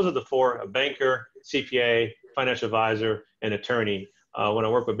fact. So those are the four: a banker, CPA, financial advisor, and attorney. When I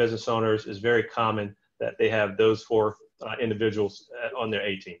work with business owners, it's very common that they have those four individuals on their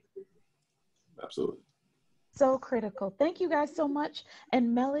A team. Absolutely. So critical. Thank you guys so much.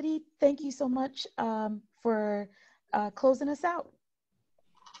 And Melody, thank you so much for closing us out.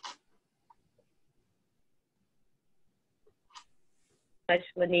 Much,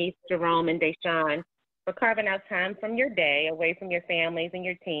 Lanice, Jerome, and DeShawn, for carving out time from your day away from your families and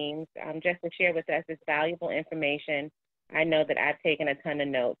your teams just to share with us this valuable information. I know that I've taken a ton of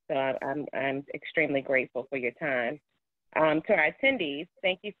notes, so I'm extremely grateful for your time. To our attendees,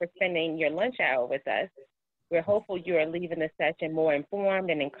 thank you for spending your lunch hour with us. We're hopeful you are leaving the session more informed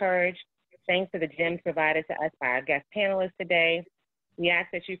and encouraged, thanks to the gems provided to us by our guest panelists today. We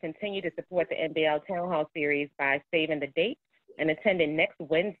ask that you continue to support the NBL Town Hall Series by saving the date and attending next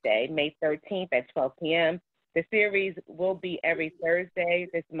Wednesday, May 13th at 12 p.m. The series will be every Thursday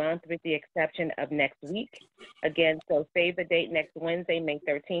this month with the exception of next week. Again, so save the date next Wednesday, May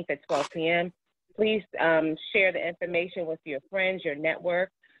 13th at 12 p.m. Please share the information with your friends, your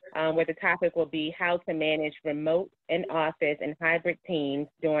network, where the topic will be how to manage remote, in-office, and hybrid teams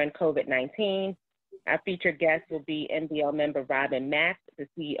during COVID-19. Our featured guest will be NBL member Robin Mack, the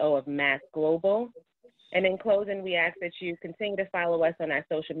CEO of Mack Global. And in closing, we ask that you continue to follow us on our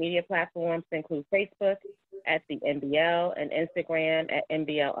social media platforms, to include Facebook at the NBL and Instagram at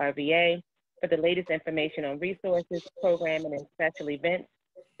NBLRVA for the latest information on resources, programming, and special events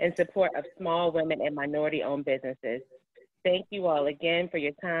in support of small women and minority-owned businesses. Thank you all again for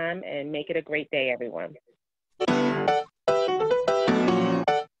your time, and make it a great day, everyone.